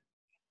deacon.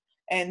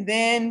 And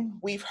then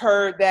we've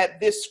heard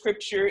that this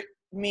scripture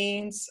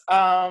means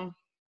a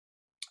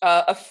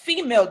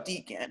female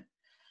deacon,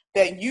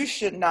 that you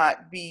should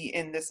not be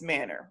in this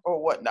manner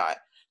or whatnot.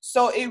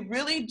 So it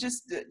really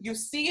just, you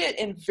see it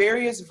in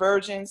various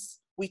versions.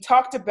 We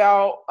talked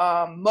about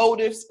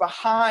motives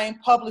behind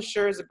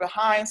publishers or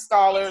behind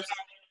scholars.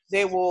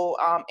 They will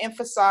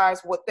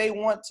emphasize what they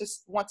want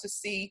to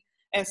see.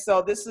 And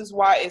so this is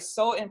why it's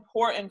so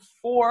important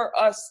for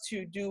us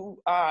to do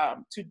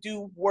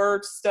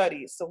word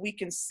studies, so we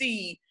can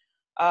see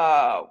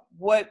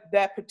what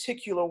that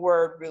particular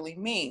word really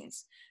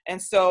means. And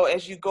so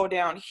as you go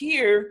down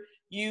here,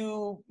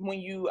 when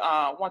you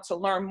want to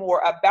learn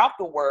more about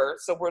the word,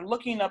 so we're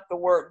looking up the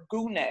word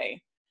gune.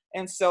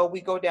 And so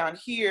we go down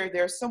here,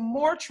 there's some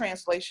more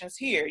translations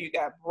here. You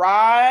got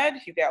bride,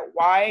 you got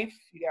wife,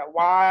 you got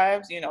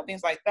wives,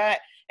 things like that.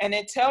 And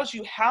it tells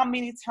you how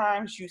many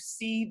times you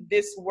see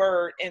this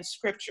word in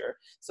scripture.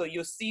 So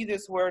you'll see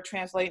this word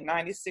translate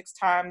 96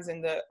 times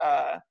in the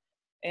I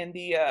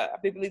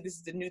believe this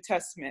is the New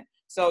Testament.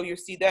 So you'll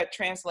see that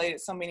translated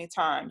so many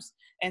times.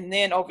 And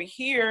then over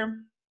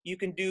here,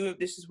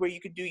 this is where you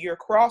could do your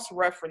cross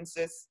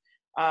references.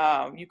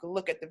 You can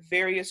look at the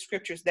various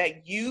scriptures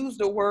that use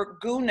the word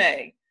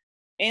gune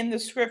in the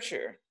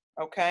scripture.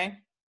 Okay.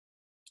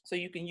 So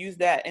you can use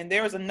that. And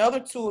there is another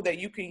tool that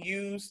you can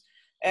use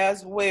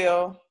as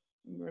well.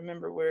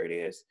 Remember where it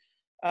is.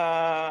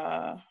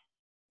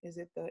 Is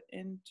it the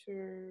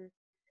interlinear?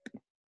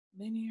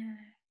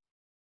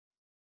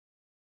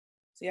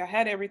 See, I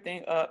had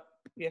everything up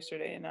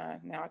yesterday and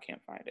now I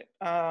can't find it.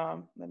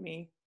 Let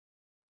me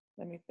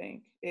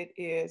think. It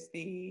is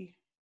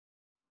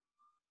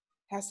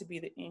has to be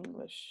the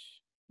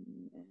English.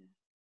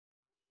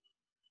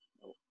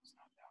 Nope, it's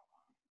not that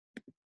one.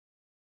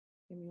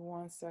 Give me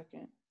 1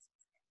 second.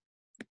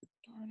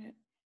 Darn it.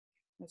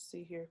 Let's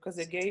see here, because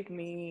it gave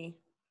me.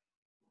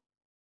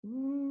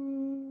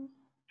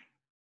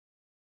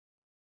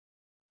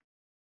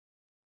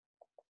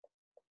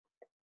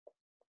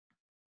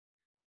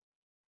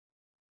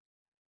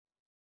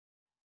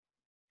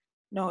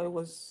 No, it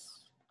was.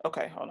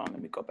 Okay, hold on.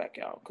 Let me go back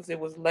out, because it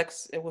was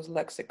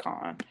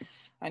lexicon.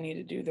 I need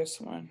to do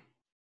this one.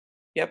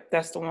 Yep,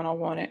 that's the one I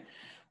wanted.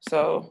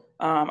 So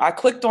I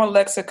clicked on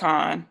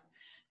lexicon,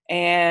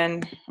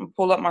 and I'll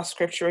pull up my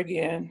scripture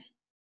again.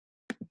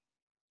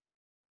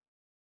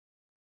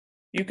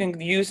 You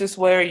can use this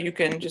way, or you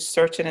can just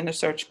search it in the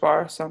search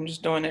bar. So I'm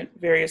just doing it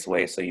various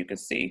ways so you can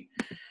see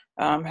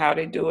how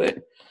they do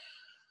it.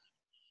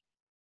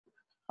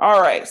 All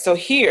right, so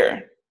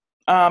here,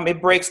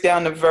 it breaks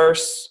down the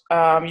verse.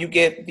 You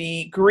get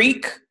the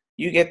Greek,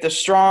 you get the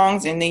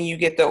Strong's, and then you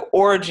get the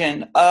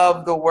origin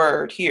of the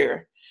word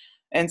here.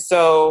 And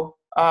so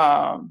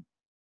the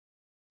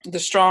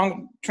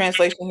Strong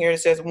translation here, it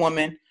says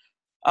woman.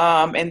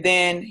 And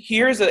then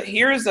here's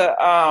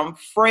a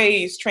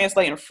phrase,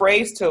 translating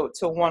phrase to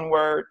one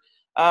word,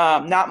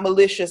 not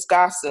malicious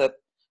gossip.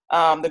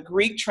 The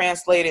Greek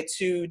translated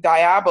to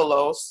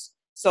diabolos.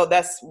 So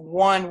that's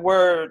one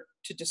word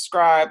to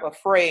describe a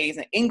phrase,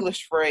 an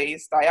English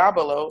phrase,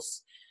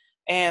 diabolos.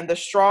 And the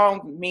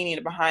Strong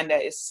meaning behind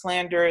that is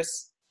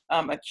slanderous,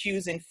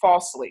 accusing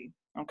falsely.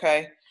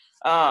 Okay.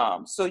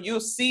 So you'll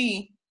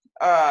see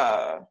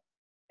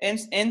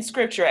in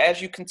scripture,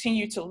 as you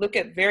continue to look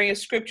at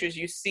various scriptures,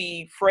 you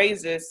see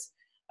phrases,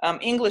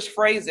 English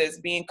phrases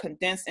being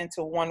condensed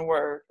into one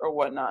word or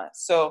whatnot.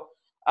 So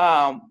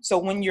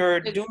when you're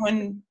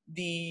doing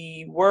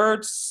the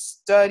word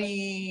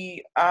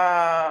study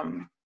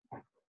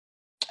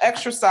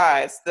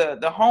exercise,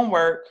 the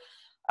homework,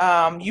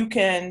 you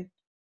can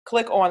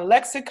click on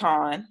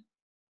lexicon,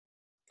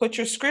 put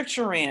your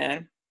scripture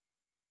in,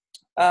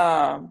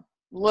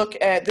 look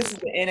at, this is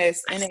the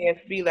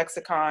NASB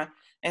lexicon.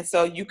 And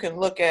so you can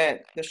look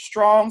at the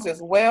Strong's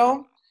as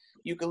well.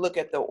 You can look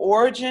at the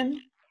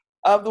origin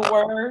of the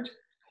word.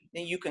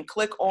 Then you can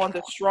click on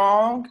the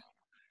Strong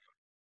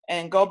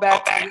and go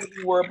back to where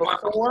you were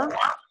before.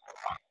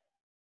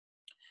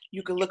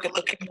 You can look at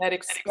the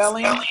phonetic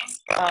spelling.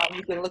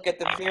 You can look at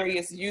the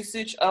various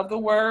usage of the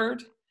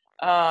word.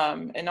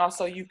 And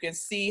also you can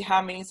see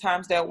how many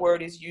times that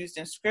word is used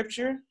in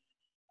scripture.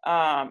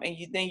 And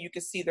then you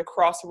can see the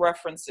cross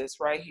references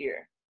right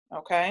here.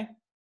 Okay.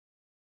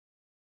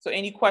 So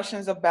any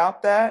questions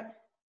about that?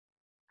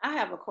 I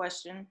have a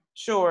question.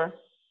 Sure.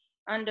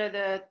 Under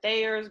the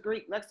Thayer's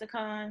Greek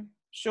lexicon.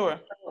 Sure.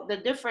 The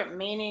different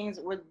meanings,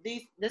 would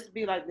this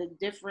be like the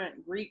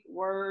different Greek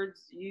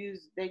words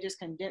used? They just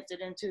condense it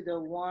into the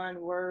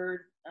one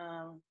word.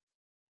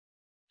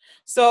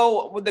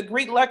 So with the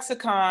Greek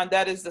lexicon,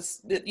 that is the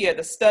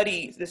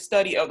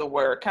study of the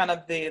word, kind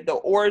of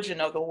the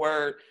origin of the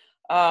word.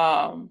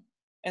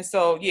 And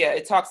so, yeah,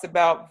 it talks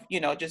about,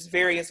 just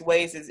various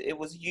ways it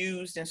was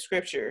used in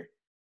scripture.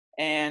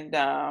 And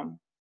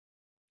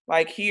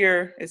like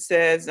here, it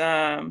says,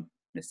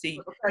 let's see,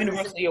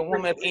 universally a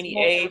woman of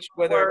any age,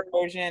 whether a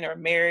virgin or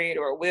married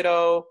or a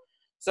widow.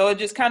 So it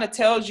just kind of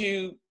tells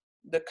you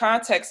the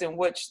context in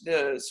which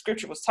the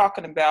scripture was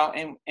talking about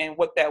and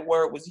what that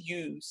word was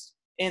used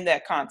in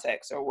that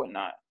context or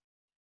whatnot.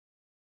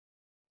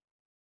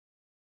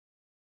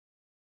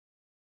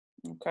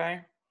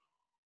 Okay.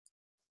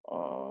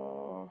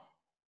 All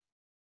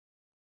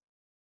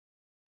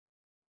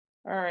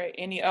right.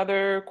 Any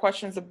other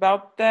questions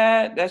about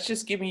that? That's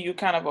just giving you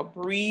kind of a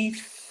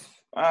brief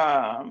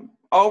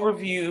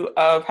overview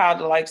of how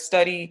to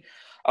study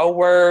a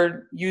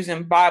word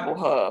using Bible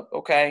Hub.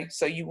 Okay.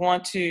 So you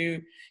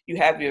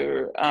have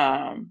your,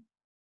 let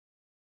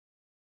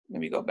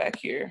me go back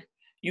here.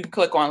 You can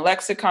click on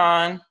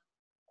lexicon.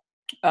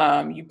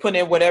 You put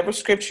in whatever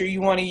scripture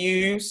you want to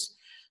use.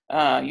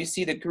 You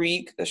see the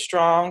Greek, the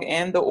Strong,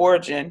 and the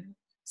origin.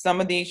 Some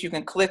of these you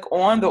can click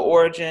on the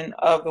origin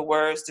of the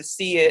words to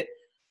see it.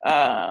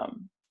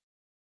 And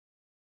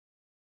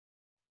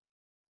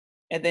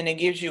then it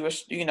gives you,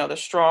 the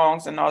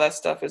Strongs and all that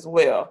stuff as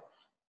well.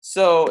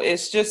 So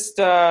it's just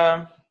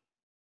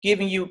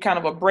giving you kind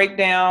of a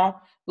breakdown,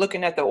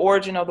 looking at the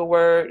origin of the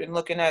word and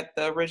looking at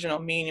the original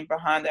meaning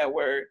behind that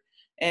word.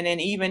 And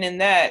then even in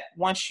that,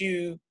 once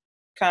you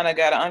kind of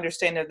got an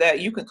understanding of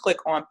that, you can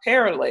click on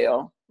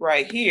parallel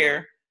right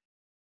here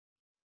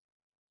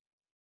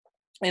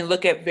and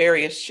look at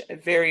various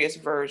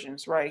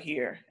versions right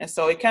here. And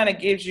so it kind of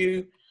gives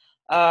you,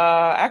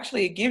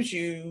 it gives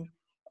you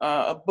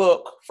a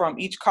book from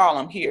each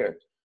column here.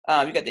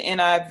 You got the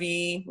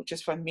NIV, which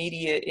is from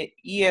media,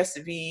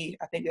 ESV,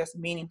 I think that's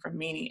meaning from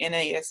meaning.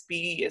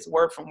 NASB is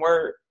word from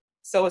word.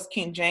 So is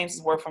King James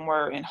is word from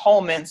word. And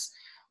Holman's,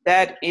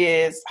 that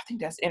is, I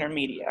think that's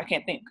intermediate. I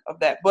can't think of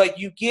that. But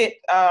you get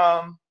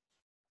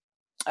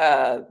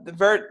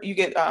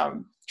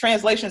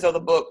translations of the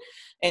book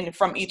and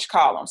from each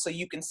column. So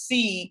you can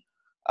see,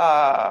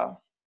 let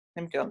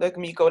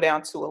me go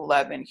down to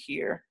 11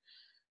 here.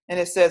 And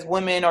it says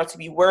women are to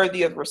be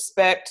worthy of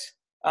respect.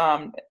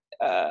 Worthy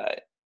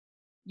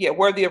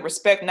of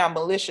respect, not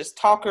malicious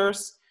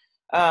talkers.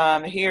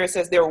 Here it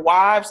says their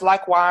wives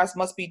likewise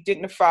must be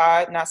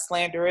dignified, not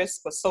slanderous,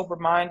 but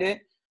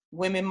sober-minded.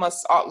 Women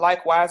must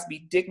likewise be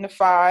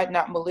dignified,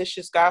 not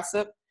malicious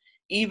gossip.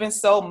 Even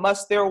so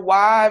must their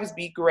wives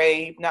be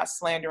grave, not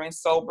slandering,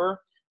 sober.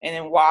 And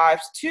then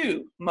wives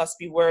too must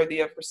be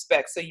worthy of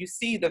respect. So you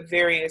see the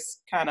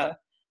various kind of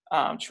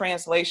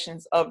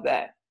translations of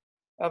that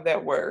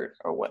word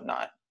or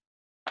whatnot.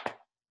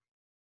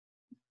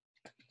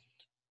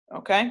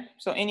 Okay,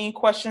 so any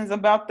questions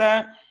about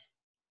that?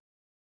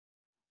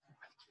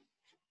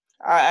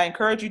 I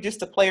encourage you just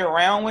to play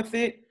around with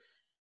it,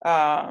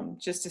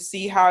 just to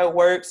see how it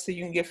works so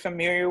you can get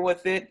familiar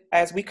with it.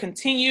 As we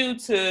continue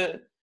to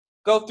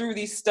go through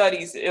these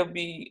studies, it'll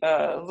be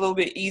a little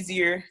bit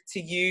easier to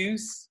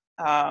use.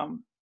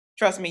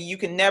 Trust me, you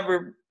can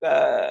never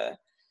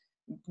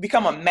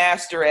become a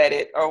master at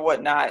it or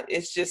whatnot.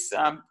 It's just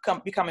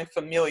becoming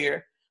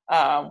familiar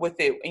with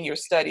it in your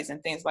studies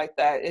and things like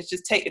that.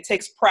 It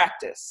takes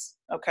practice.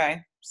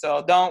 Okay,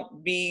 so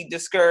don't be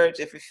discouraged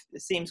if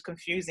it seems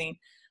confusing,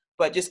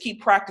 but just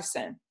keep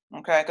practicing.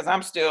 Okay, because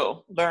I'm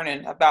still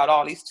learning about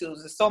all these tools.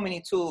 There's so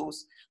many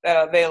tools that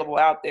are available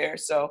out there.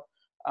 So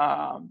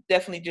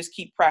definitely just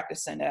keep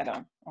practicing at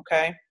them.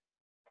 Okay.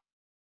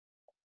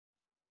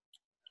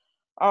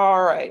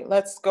 All right,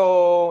 let's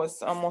go. It's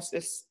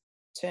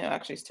 10,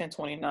 actually it's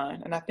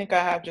 10:29. And I think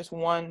I have just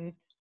one,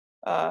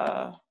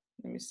 let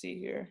me see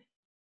here.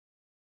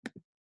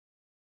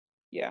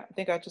 Yeah, I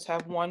think I just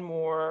have one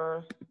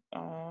more.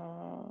 Give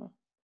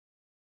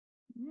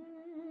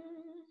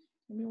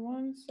me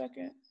 1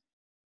 second.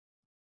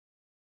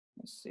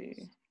 Let's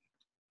see.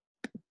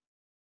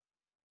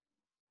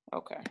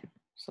 Okay,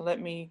 so let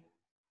me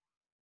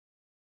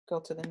go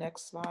to the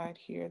next slide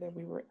here that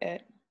we were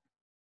at.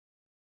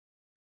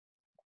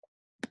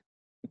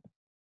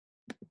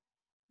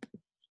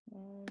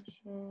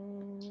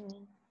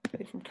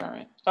 From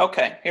current.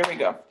 Okay, here we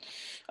go.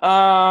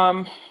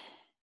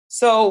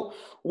 So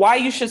why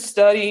you should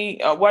study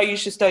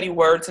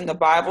words in the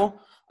Bible?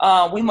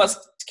 We must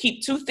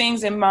keep two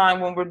things in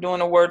mind when we're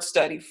doing a word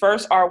study.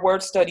 First, our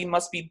word study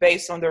must be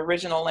based on the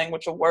original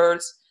language of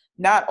words,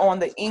 not on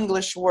the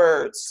English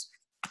words.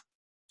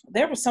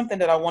 There was something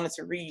that I wanted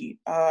to read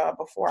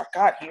before I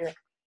got here.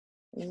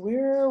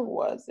 Where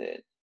was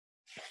it?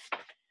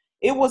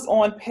 It was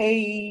on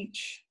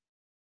page.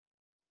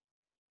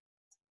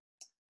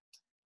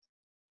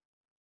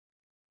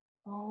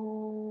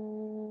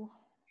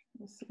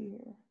 Let's see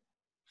here.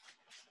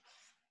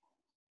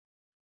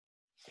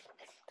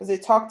 Because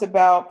it talked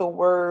about the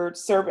word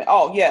servant.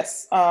 Oh,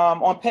 yes.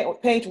 On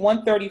page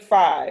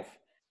 135,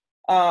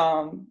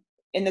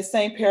 in the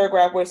same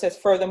paragraph where it says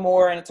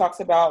furthermore, and it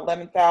talks about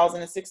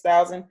 11,000 and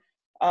 6,000.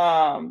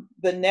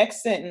 The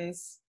next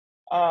sentence,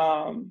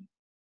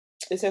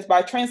 it says,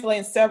 by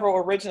translating several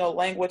original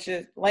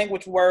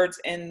language words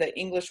in the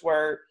English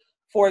word.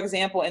 For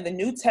example, in the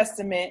New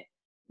Testament,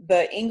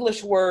 the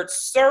English word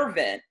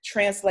servant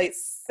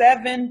translates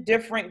 7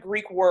 different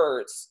Greek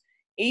words,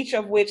 each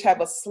of which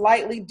have a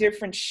slightly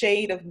different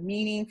shade of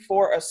meaning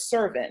for a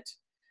servant.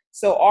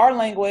 So our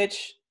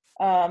language,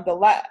 a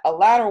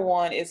latter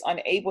one, is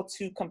unable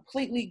to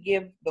completely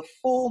give the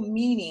full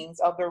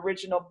meanings of the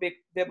original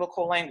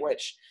biblical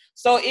language.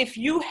 So if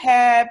you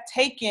have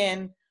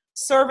taken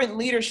servant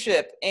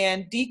leadership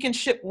and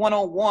deaconship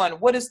 101,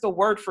 what is the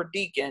word for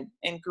deacon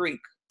in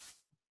Greek?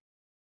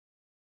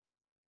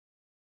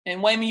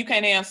 And Wayman, you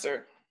can't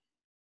answer.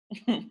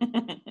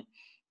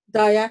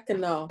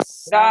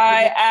 Diakonos.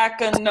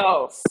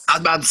 Diakonos. I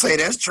was about to say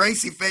that's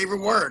Tracy's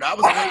favorite word. I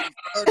was waiting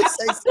for her to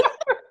say something.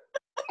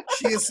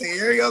 She'll say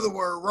every other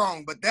word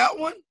wrong, but that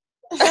one,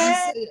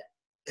 that's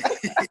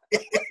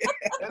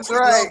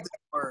right. That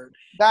word.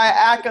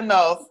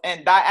 Diakonos.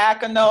 And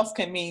diakonos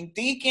can mean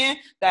deacon.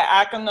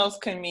 Diakonos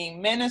can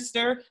mean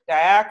minister.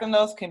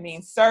 Diakonos can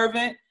mean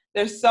servant.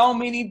 There's so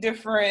many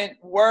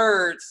different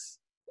words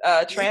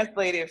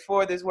translated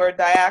for this word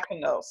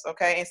diakonos.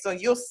 Okay, and so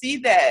you'll see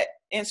that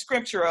in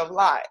scripture a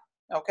lot.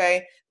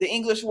 Okay, the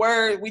English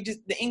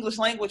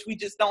language, we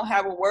just don't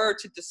have a word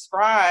to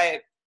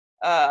describe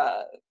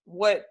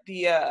what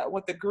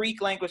the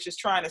Greek language is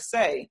trying to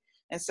say,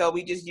 and so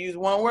we just use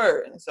one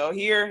word. And so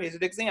here's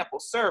an example: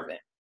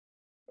 servant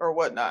or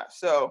whatnot.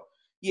 So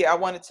yeah, I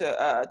wanted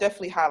to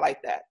definitely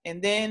highlight that.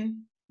 And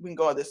then we can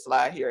go on this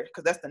slide here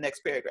because that's the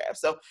next paragraph.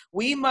 So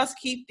we must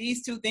keep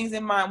these two things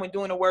in mind when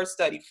doing a word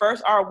study.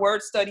 First, our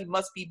word study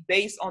must be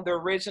based on the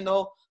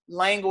original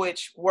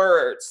language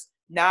words,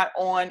 not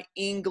on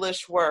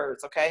English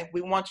words. Okay,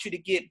 we want you to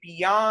get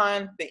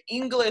beyond the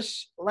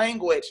English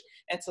language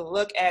and to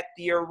look at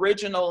the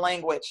original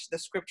language the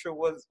scripture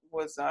was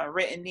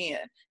written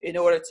in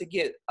order to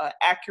get an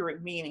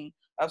accurate meaning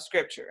of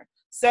scripture.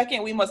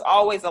 Second, we must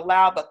always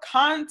allow the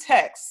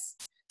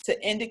context to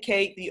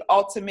indicate the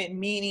ultimate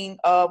meaning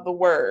of the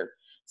word.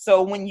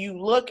 So when you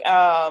look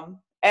at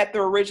the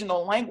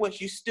original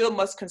language, you still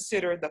must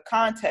consider the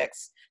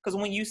context. Because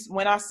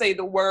when I say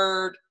the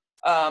word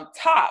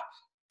top,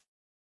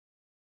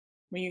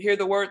 when you hear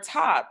the word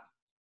top,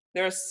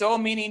 there are so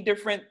many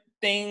different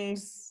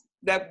things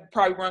that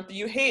probably run through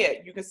your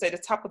head. You can say the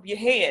top of your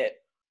head,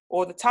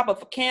 or the top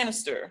of a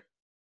canister,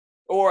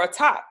 or a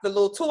top, the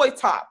little toy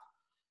top.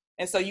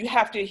 And so you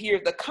have to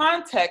hear the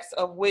context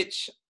of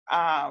which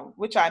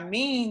I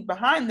mean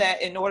behind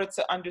that in order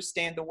to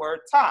understand the word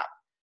top.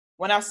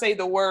 When I say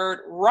the word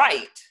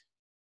right,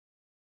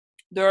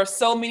 there are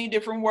so many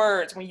different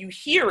words. When you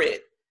hear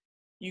it,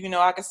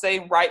 I can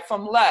say right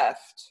from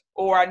left,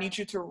 or I need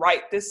you to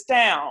write this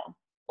down,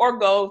 or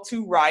go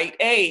to Rite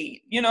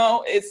Aid. You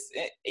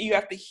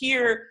have to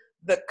hear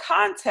the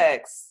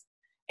context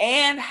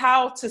and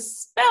how to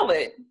spell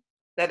it,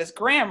 that is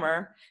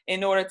grammar,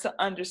 in order to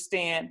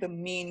understand the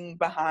meaning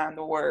behind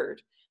the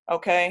word.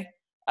 Okay.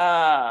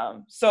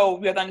 So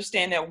we have to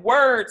understand that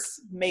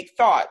words make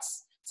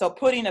thoughts. So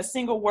putting a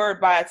single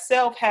word by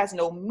itself has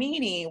no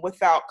meaning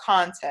without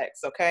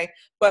context, okay?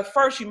 But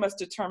first you must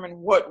determine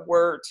what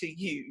word to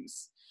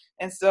use.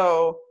 And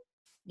so,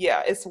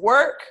 yeah, it's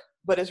work,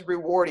 but it's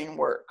rewarding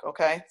work,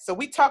 okay? So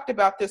we talked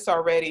about this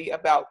already,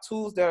 about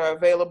tools that are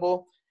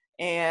available,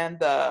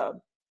 and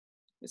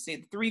let's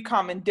see, 3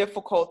 common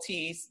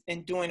difficulties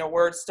in doing a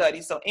word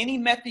study. So any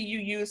method you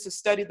use to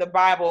study the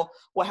Bible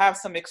will have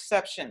some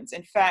exceptions.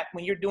 In fact,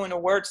 when you're doing a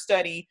word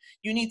study,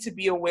 you need to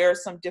be aware of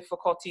some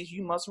difficulties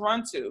you must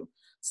run to.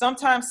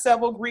 Sometimes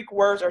several Greek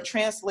words are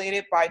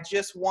translated by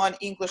just one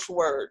English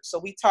word. So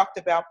we talked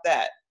about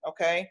that,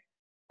 okay?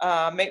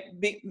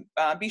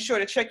 Be sure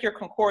to check your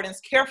concordance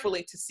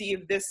carefully to see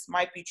if this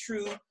might be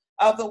true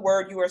of the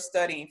word you are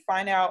studying.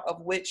 Find out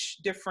of which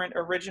different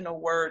original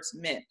words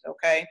meant,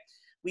 okay?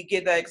 We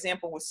give that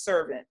example with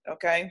servant,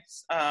 okay?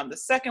 The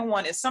second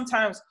one is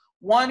sometimes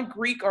one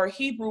Greek or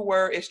Hebrew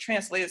word is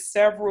translated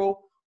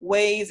several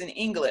ways in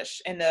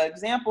English. And the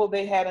example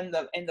they had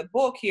in the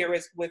book here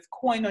is with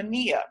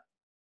koinonia.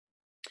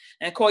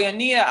 And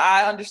koinonia,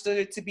 I understood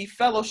it to be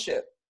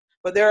fellowship.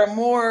 But there are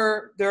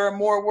more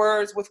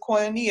words with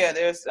koinonia.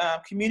 There's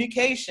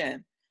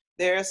communication,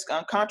 there's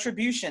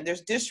contribution,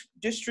 there's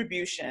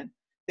distribution,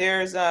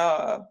 there's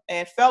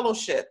and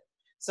fellowship.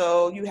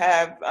 So you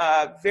have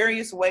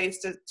various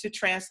ways to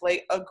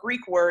translate a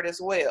Greek word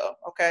as well,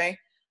 okay?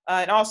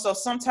 And also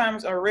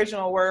sometimes an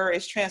original word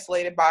is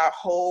translated by a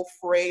whole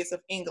phrase of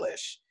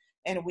English.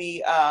 And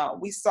we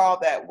saw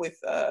that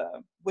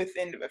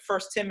within 1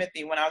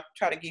 Timothy, when I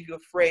try to give you a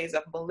phrase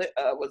of,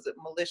 was it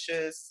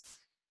malicious?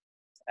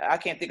 I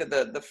can't think of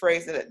the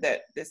phrase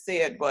that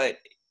said, but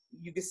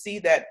you can see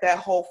that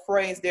whole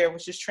phrase there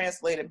was just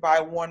translated by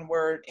one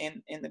word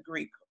in the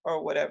Greek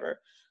or whatever.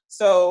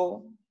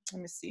 So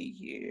let me see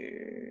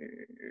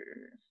here.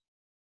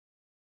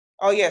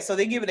 Oh yeah, so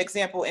they give an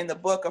example in the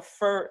book of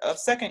 2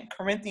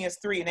 Corinthians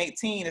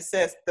 3:18. It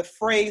says the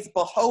phrase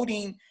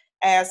beholding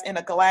as in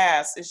a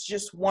glass is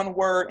just one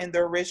word in the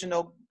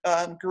original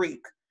Greek.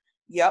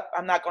 Yep,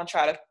 I'm not going to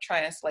try to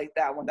translate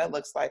that one. That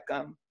looks like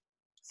some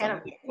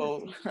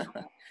medical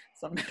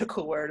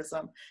word or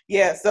something.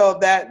 Yeah, so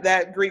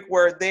that Greek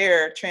word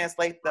there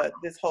translates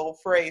this whole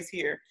phrase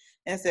here.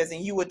 And it says, and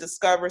you would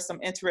discover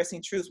some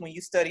interesting truths when you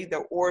study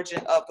the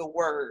origin of the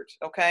word,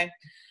 okay?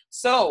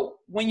 So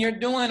when you're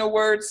doing a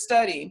word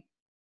study,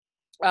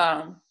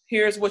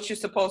 here's what you're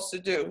supposed to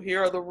do.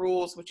 Here are the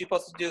rules, what you're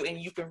supposed to do, and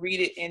you can read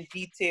it in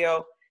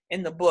detail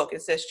in the book.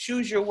 It says,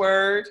 choose your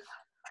word,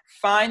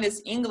 find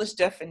its English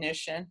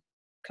definition,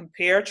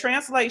 compare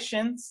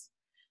translations.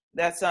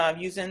 That's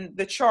using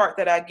the chart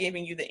that I've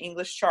given you, the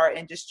English chart,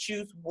 and just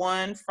choose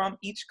one from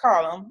each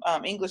column,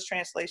 English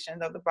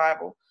translation of the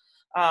Bible.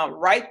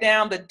 Write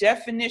down the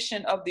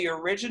definition of the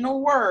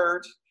original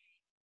word.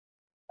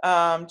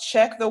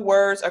 Check the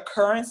word's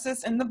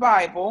occurrences in the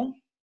Bible.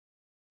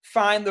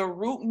 Find the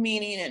root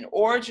meaning and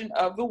origin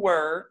of the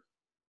word.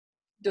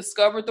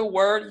 Discover the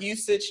word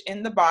usage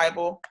in the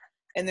Bible,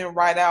 and then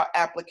write out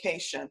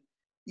application.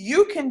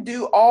 You can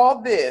do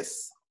all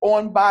this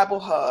on Bible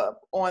Hub,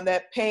 on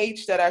that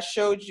page that I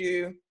showed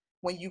you.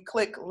 When you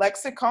click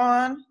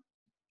lexicon,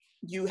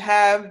 you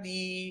have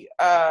the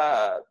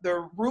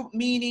root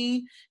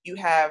meaning. You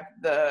have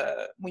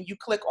when you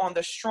click on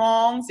the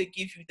Strongs, it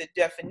gives you the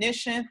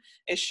definition.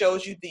 It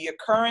shows you the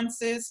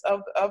occurrences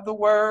of the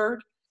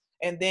word.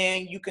 And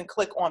then you can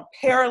click on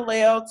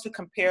parallel to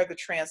compare the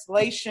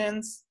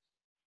translations.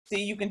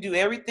 See, you can do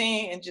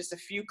everything in just a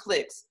few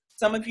clicks.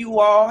 Some of you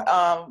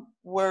all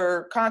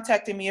were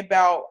contacting me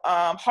about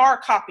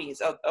hard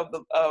copies of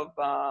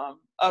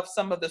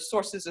some of the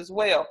sources as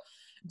well.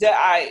 That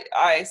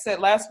I said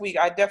last week,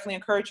 I definitely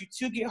encourage you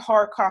to get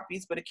hard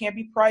copies, but it can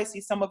be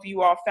pricey. Some of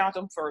you all found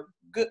them for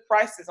good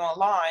prices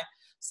online.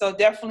 So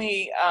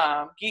definitely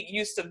get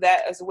used to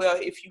that as well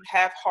if you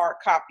have hard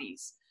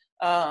copies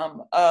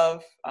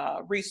of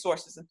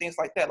resources and things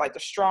like that, like the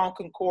Strong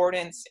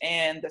Concordance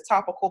and the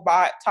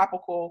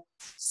topical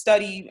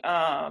study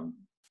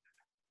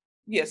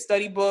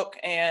study book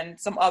and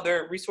some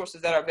other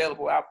resources that are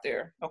available out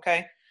there,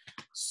 okay?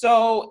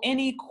 So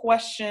any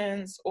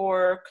questions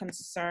or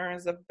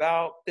concerns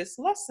about this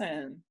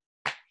lesson?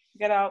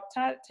 Get out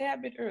a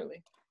tad bit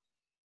early.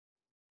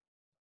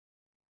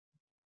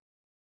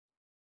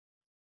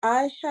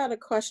 I had a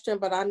question,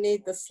 but I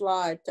need the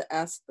slide to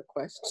ask the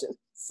question.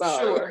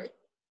 Sorry. Sure.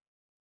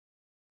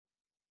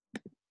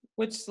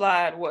 Which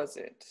slide was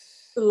it?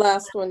 The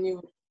last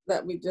one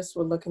that we just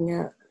were looking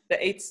at.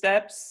 The 8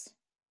 steps?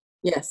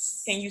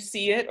 Yes. Can you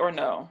see it or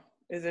no?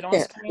 Is it on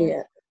screen?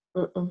 Yeah.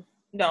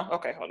 No?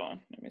 Okay, hold on.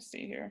 Let me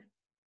see here.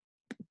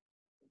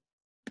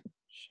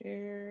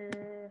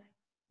 Share.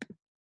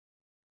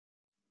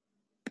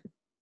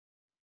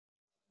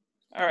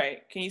 All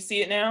right. Can you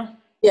see it now?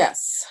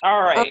 Yes.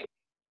 All right.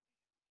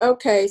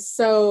 Okay,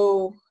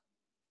 so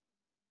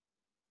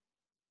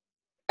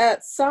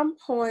at some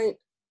point,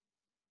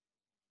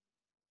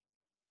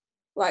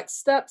 like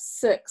step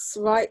 6,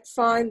 right?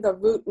 Find the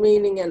root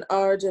meaning and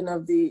origin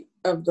of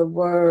the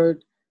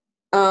word.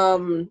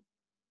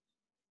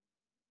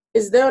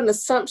 is there an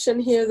assumption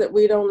here that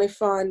we'd only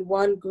find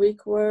one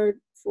Greek word,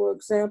 for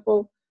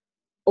example?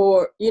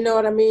 Or, you know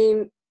what I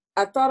mean?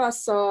 I thought I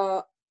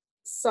saw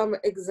some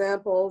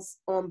examples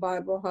on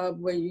Bible Hub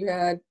where you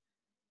had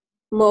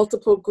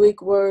multiple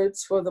Greek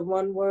words for the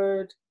one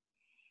word.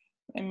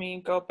 Let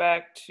me go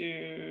back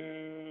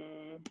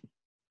to,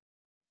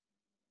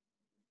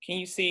 can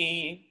you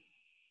see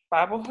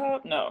Bible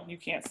Hub? No, you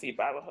can't see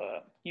Bible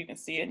Hub. You can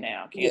see it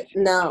now, can't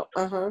you? Now,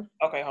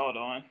 Okay, hold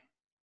on.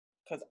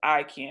 Because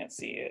I can't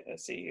see it.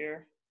 Let's see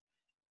here.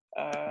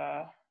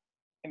 Let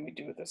me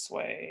do it this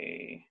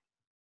way.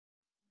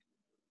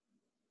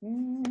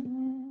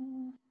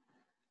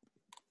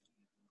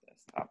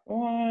 Desktop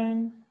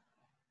 1.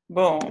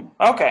 Boom.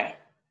 Okay.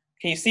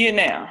 Can you see it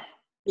now?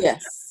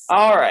 Yes.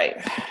 All right.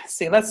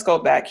 See, let's go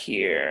back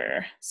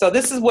here. So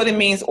this is what it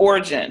means,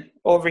 origin,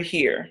 over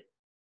here.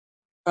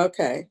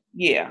 Okay.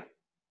 Yeah.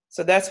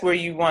 So that's where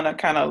you want to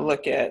kind of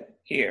look at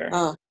here.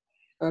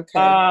 Okay.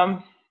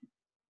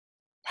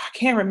 I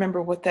can't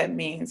remember what that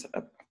means.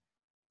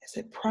 Is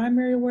it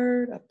primary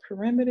word, a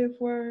primitive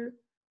word?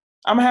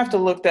 I'm gonna have to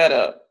look that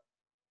up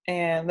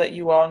and let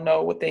you all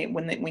know what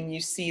when you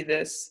see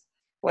this,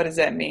 what does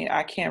that mean?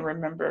 I can't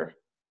remember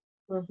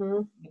off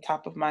the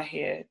top of my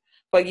head.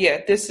 But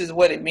yeah, this is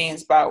what it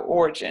means by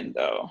origin,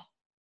 though.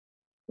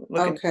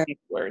 Looking at these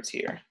words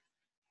here.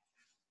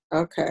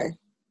 Okay.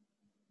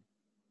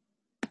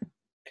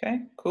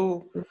 Okay,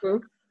 cool.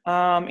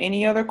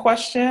 Any other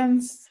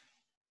questions?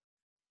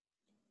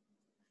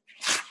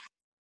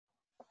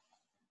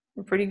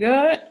 We're pretty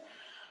good.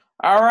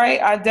 All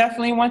right. I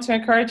definitely want to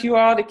encourage you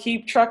all to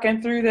keep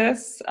trucking through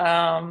this.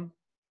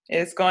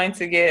 It's going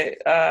to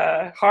get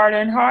harder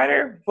and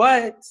harder,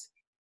 but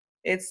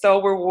it's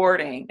so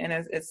rewarding and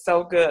it's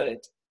so good.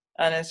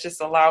 And it's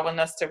just allowing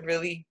us to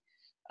really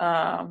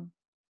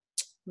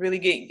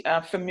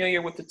get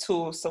familiar with the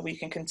tools so we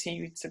can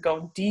continue to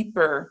go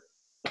deeper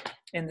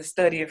in the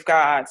study of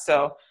God.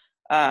 So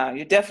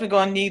you're definitely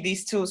going to need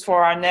these tools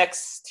for our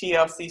next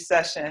TLC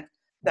session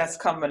that's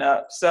coming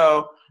up.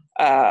 So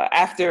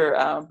after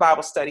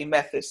Bible study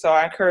methods. So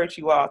I encourage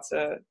you all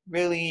to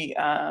really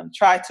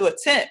try to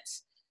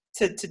attempt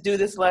to do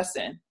this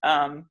lesson.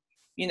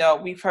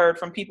 We've heard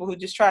from people who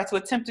just try to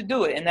attempt to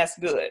do it, and that's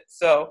good.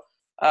 So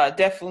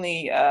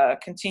definitely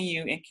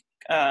continue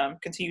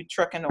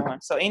trucking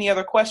on. So any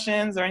other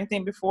questions or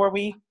anything before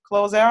we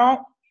close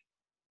out?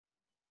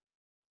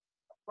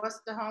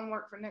 What's the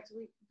homework for next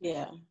week?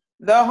 Yeah.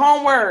 The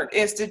homework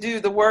is to do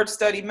the word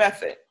study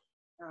method.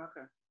 Oh,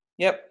 okay.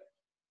 Yep.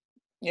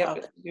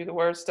 Okay. Do the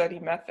word study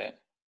method.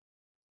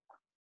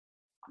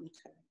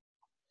 Okay.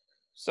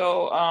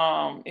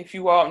 So if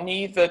you all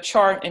need the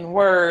chart in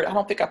Word, I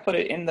don't think I put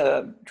it in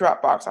the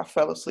Dropbox. I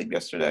fell asleep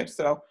yesterday.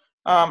 So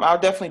I'll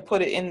definitely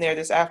put it in there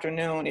this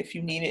afternoon if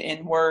you need it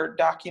in Word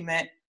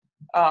document.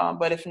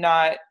 But if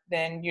not,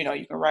 then, you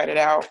can write it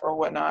out or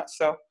whatnot.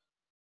 So.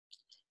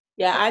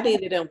 Yeah, I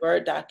need it in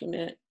Word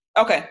document.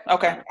 Okay.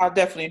 I'll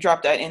definitely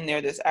drop that in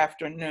there this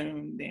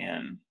afternoon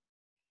then.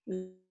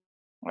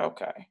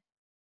 Okay.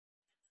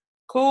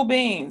 Cool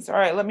beans. All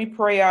right, let me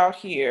pray out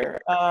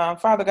here.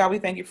 Father God, we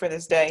thank you for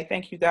this day.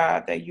 Thank you,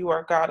 God, that you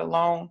are God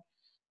alone.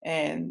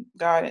 And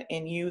God,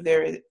 in you,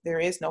 there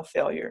is no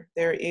failure.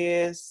 There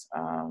is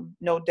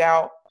no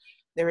doubt.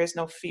 There is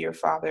no fear,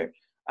 Father.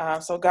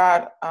 So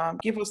God,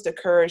 give us the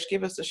courage,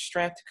 give us the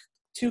strength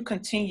to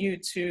continue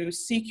to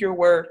seek your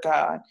word,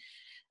 God.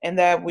 And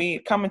that we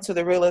come into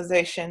the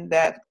realization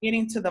that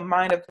getting to the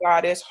mind of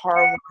God is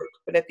hard work,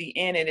 but at the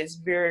end, it is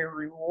very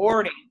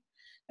rewarding.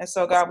 And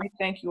so, God, we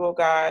thank you, oh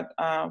God,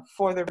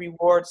 for the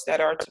rewards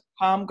that are to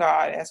come,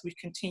 God, as we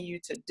continue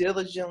to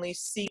diligently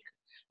seek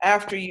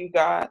after you,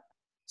 God.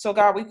 So,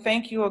 God, we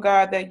thank you, oh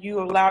God, that you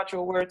allowed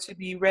your word to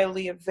be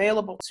readily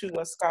available to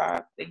us,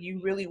 God, that you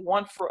really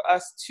want for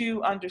us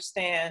to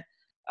understand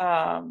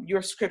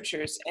your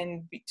scriptures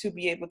and to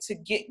be able to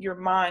get your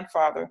mind,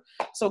 Father.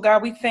 So,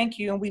 God, we thank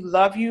you and we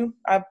love you.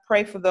 I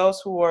pray for those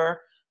who are,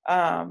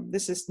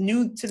 this is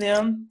new to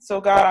them.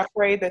 So, God, I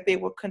pray that they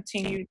will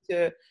continue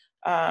to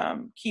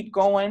keep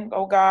going,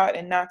 oh God,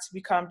 and not to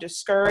become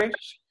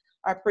discouraged.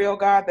 I pray, oh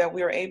God, that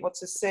we are able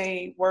to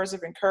say words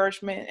of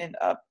encouragement and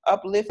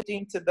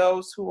uplifting to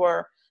those who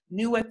are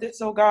new at this,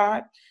 oh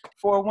God.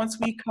 For once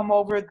we come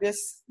over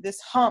this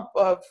hump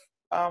of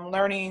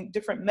learning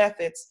different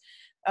methods,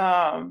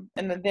 and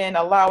then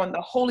allowing the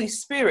Holy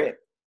Spirit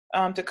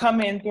to come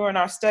in during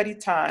our study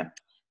time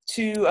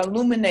to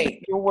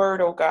illuminate your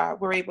word, oh God,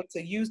 we're able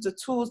to use the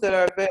tools that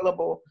are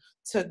available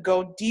to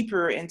go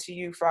deeper into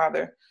you,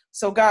 Father.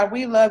 So, God,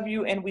 we love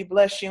you and we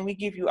bless you and we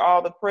give you all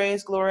the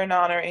praise, glory, and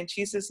honor. In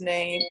Jesus'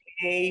 name,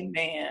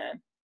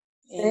 amen.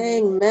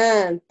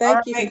 Amen.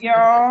 Thank you. All right,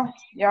 y'all.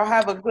 Y'all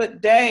have a good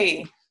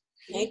day.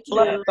 Thank you.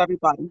 Bless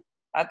everybody.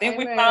 I think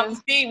we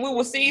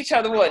will see each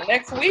other,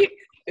 next week?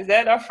 Is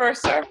that our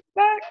first service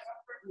back?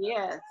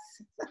 Yes.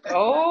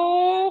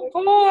 Oh,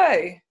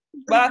 boy.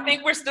 But I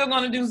think we're still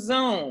going to do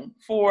Zoom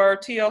for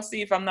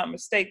TLC, if I'm not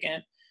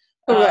mistaken.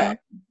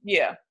 Correct.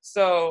 Yeah.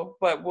 So,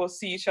 but we'll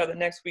see each other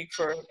next week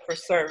for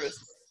service.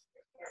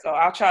 So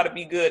I'll try to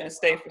be good and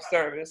stay for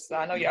service. So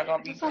I know y'all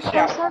gonna be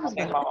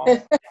shouting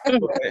long.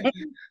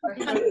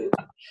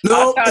 No,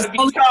 I'll try to be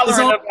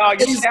tolerant of all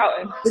you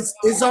shouting.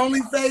 It's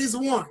only phase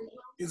one.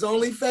 It's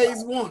only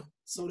phase one.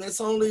 So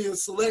that's only a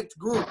select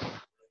group.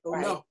 So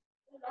right. No.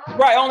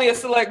 Right, only a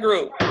select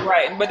group.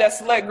 Right, but that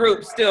select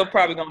group still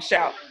probably gonna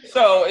shout.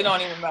 So it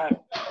don't even matter.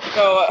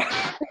 So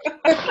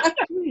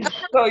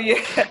so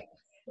yeah.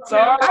 So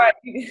all right.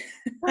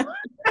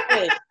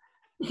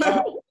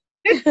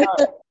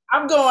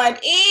 I'm going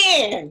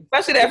in.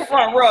 Especially that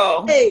front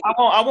row. Hey.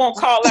 I won't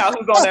call out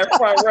who's on that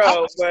front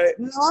row, but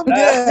no, I'm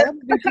good.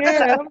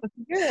 I'm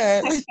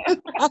good.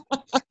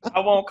 I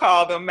won't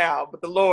call them out, but the Lord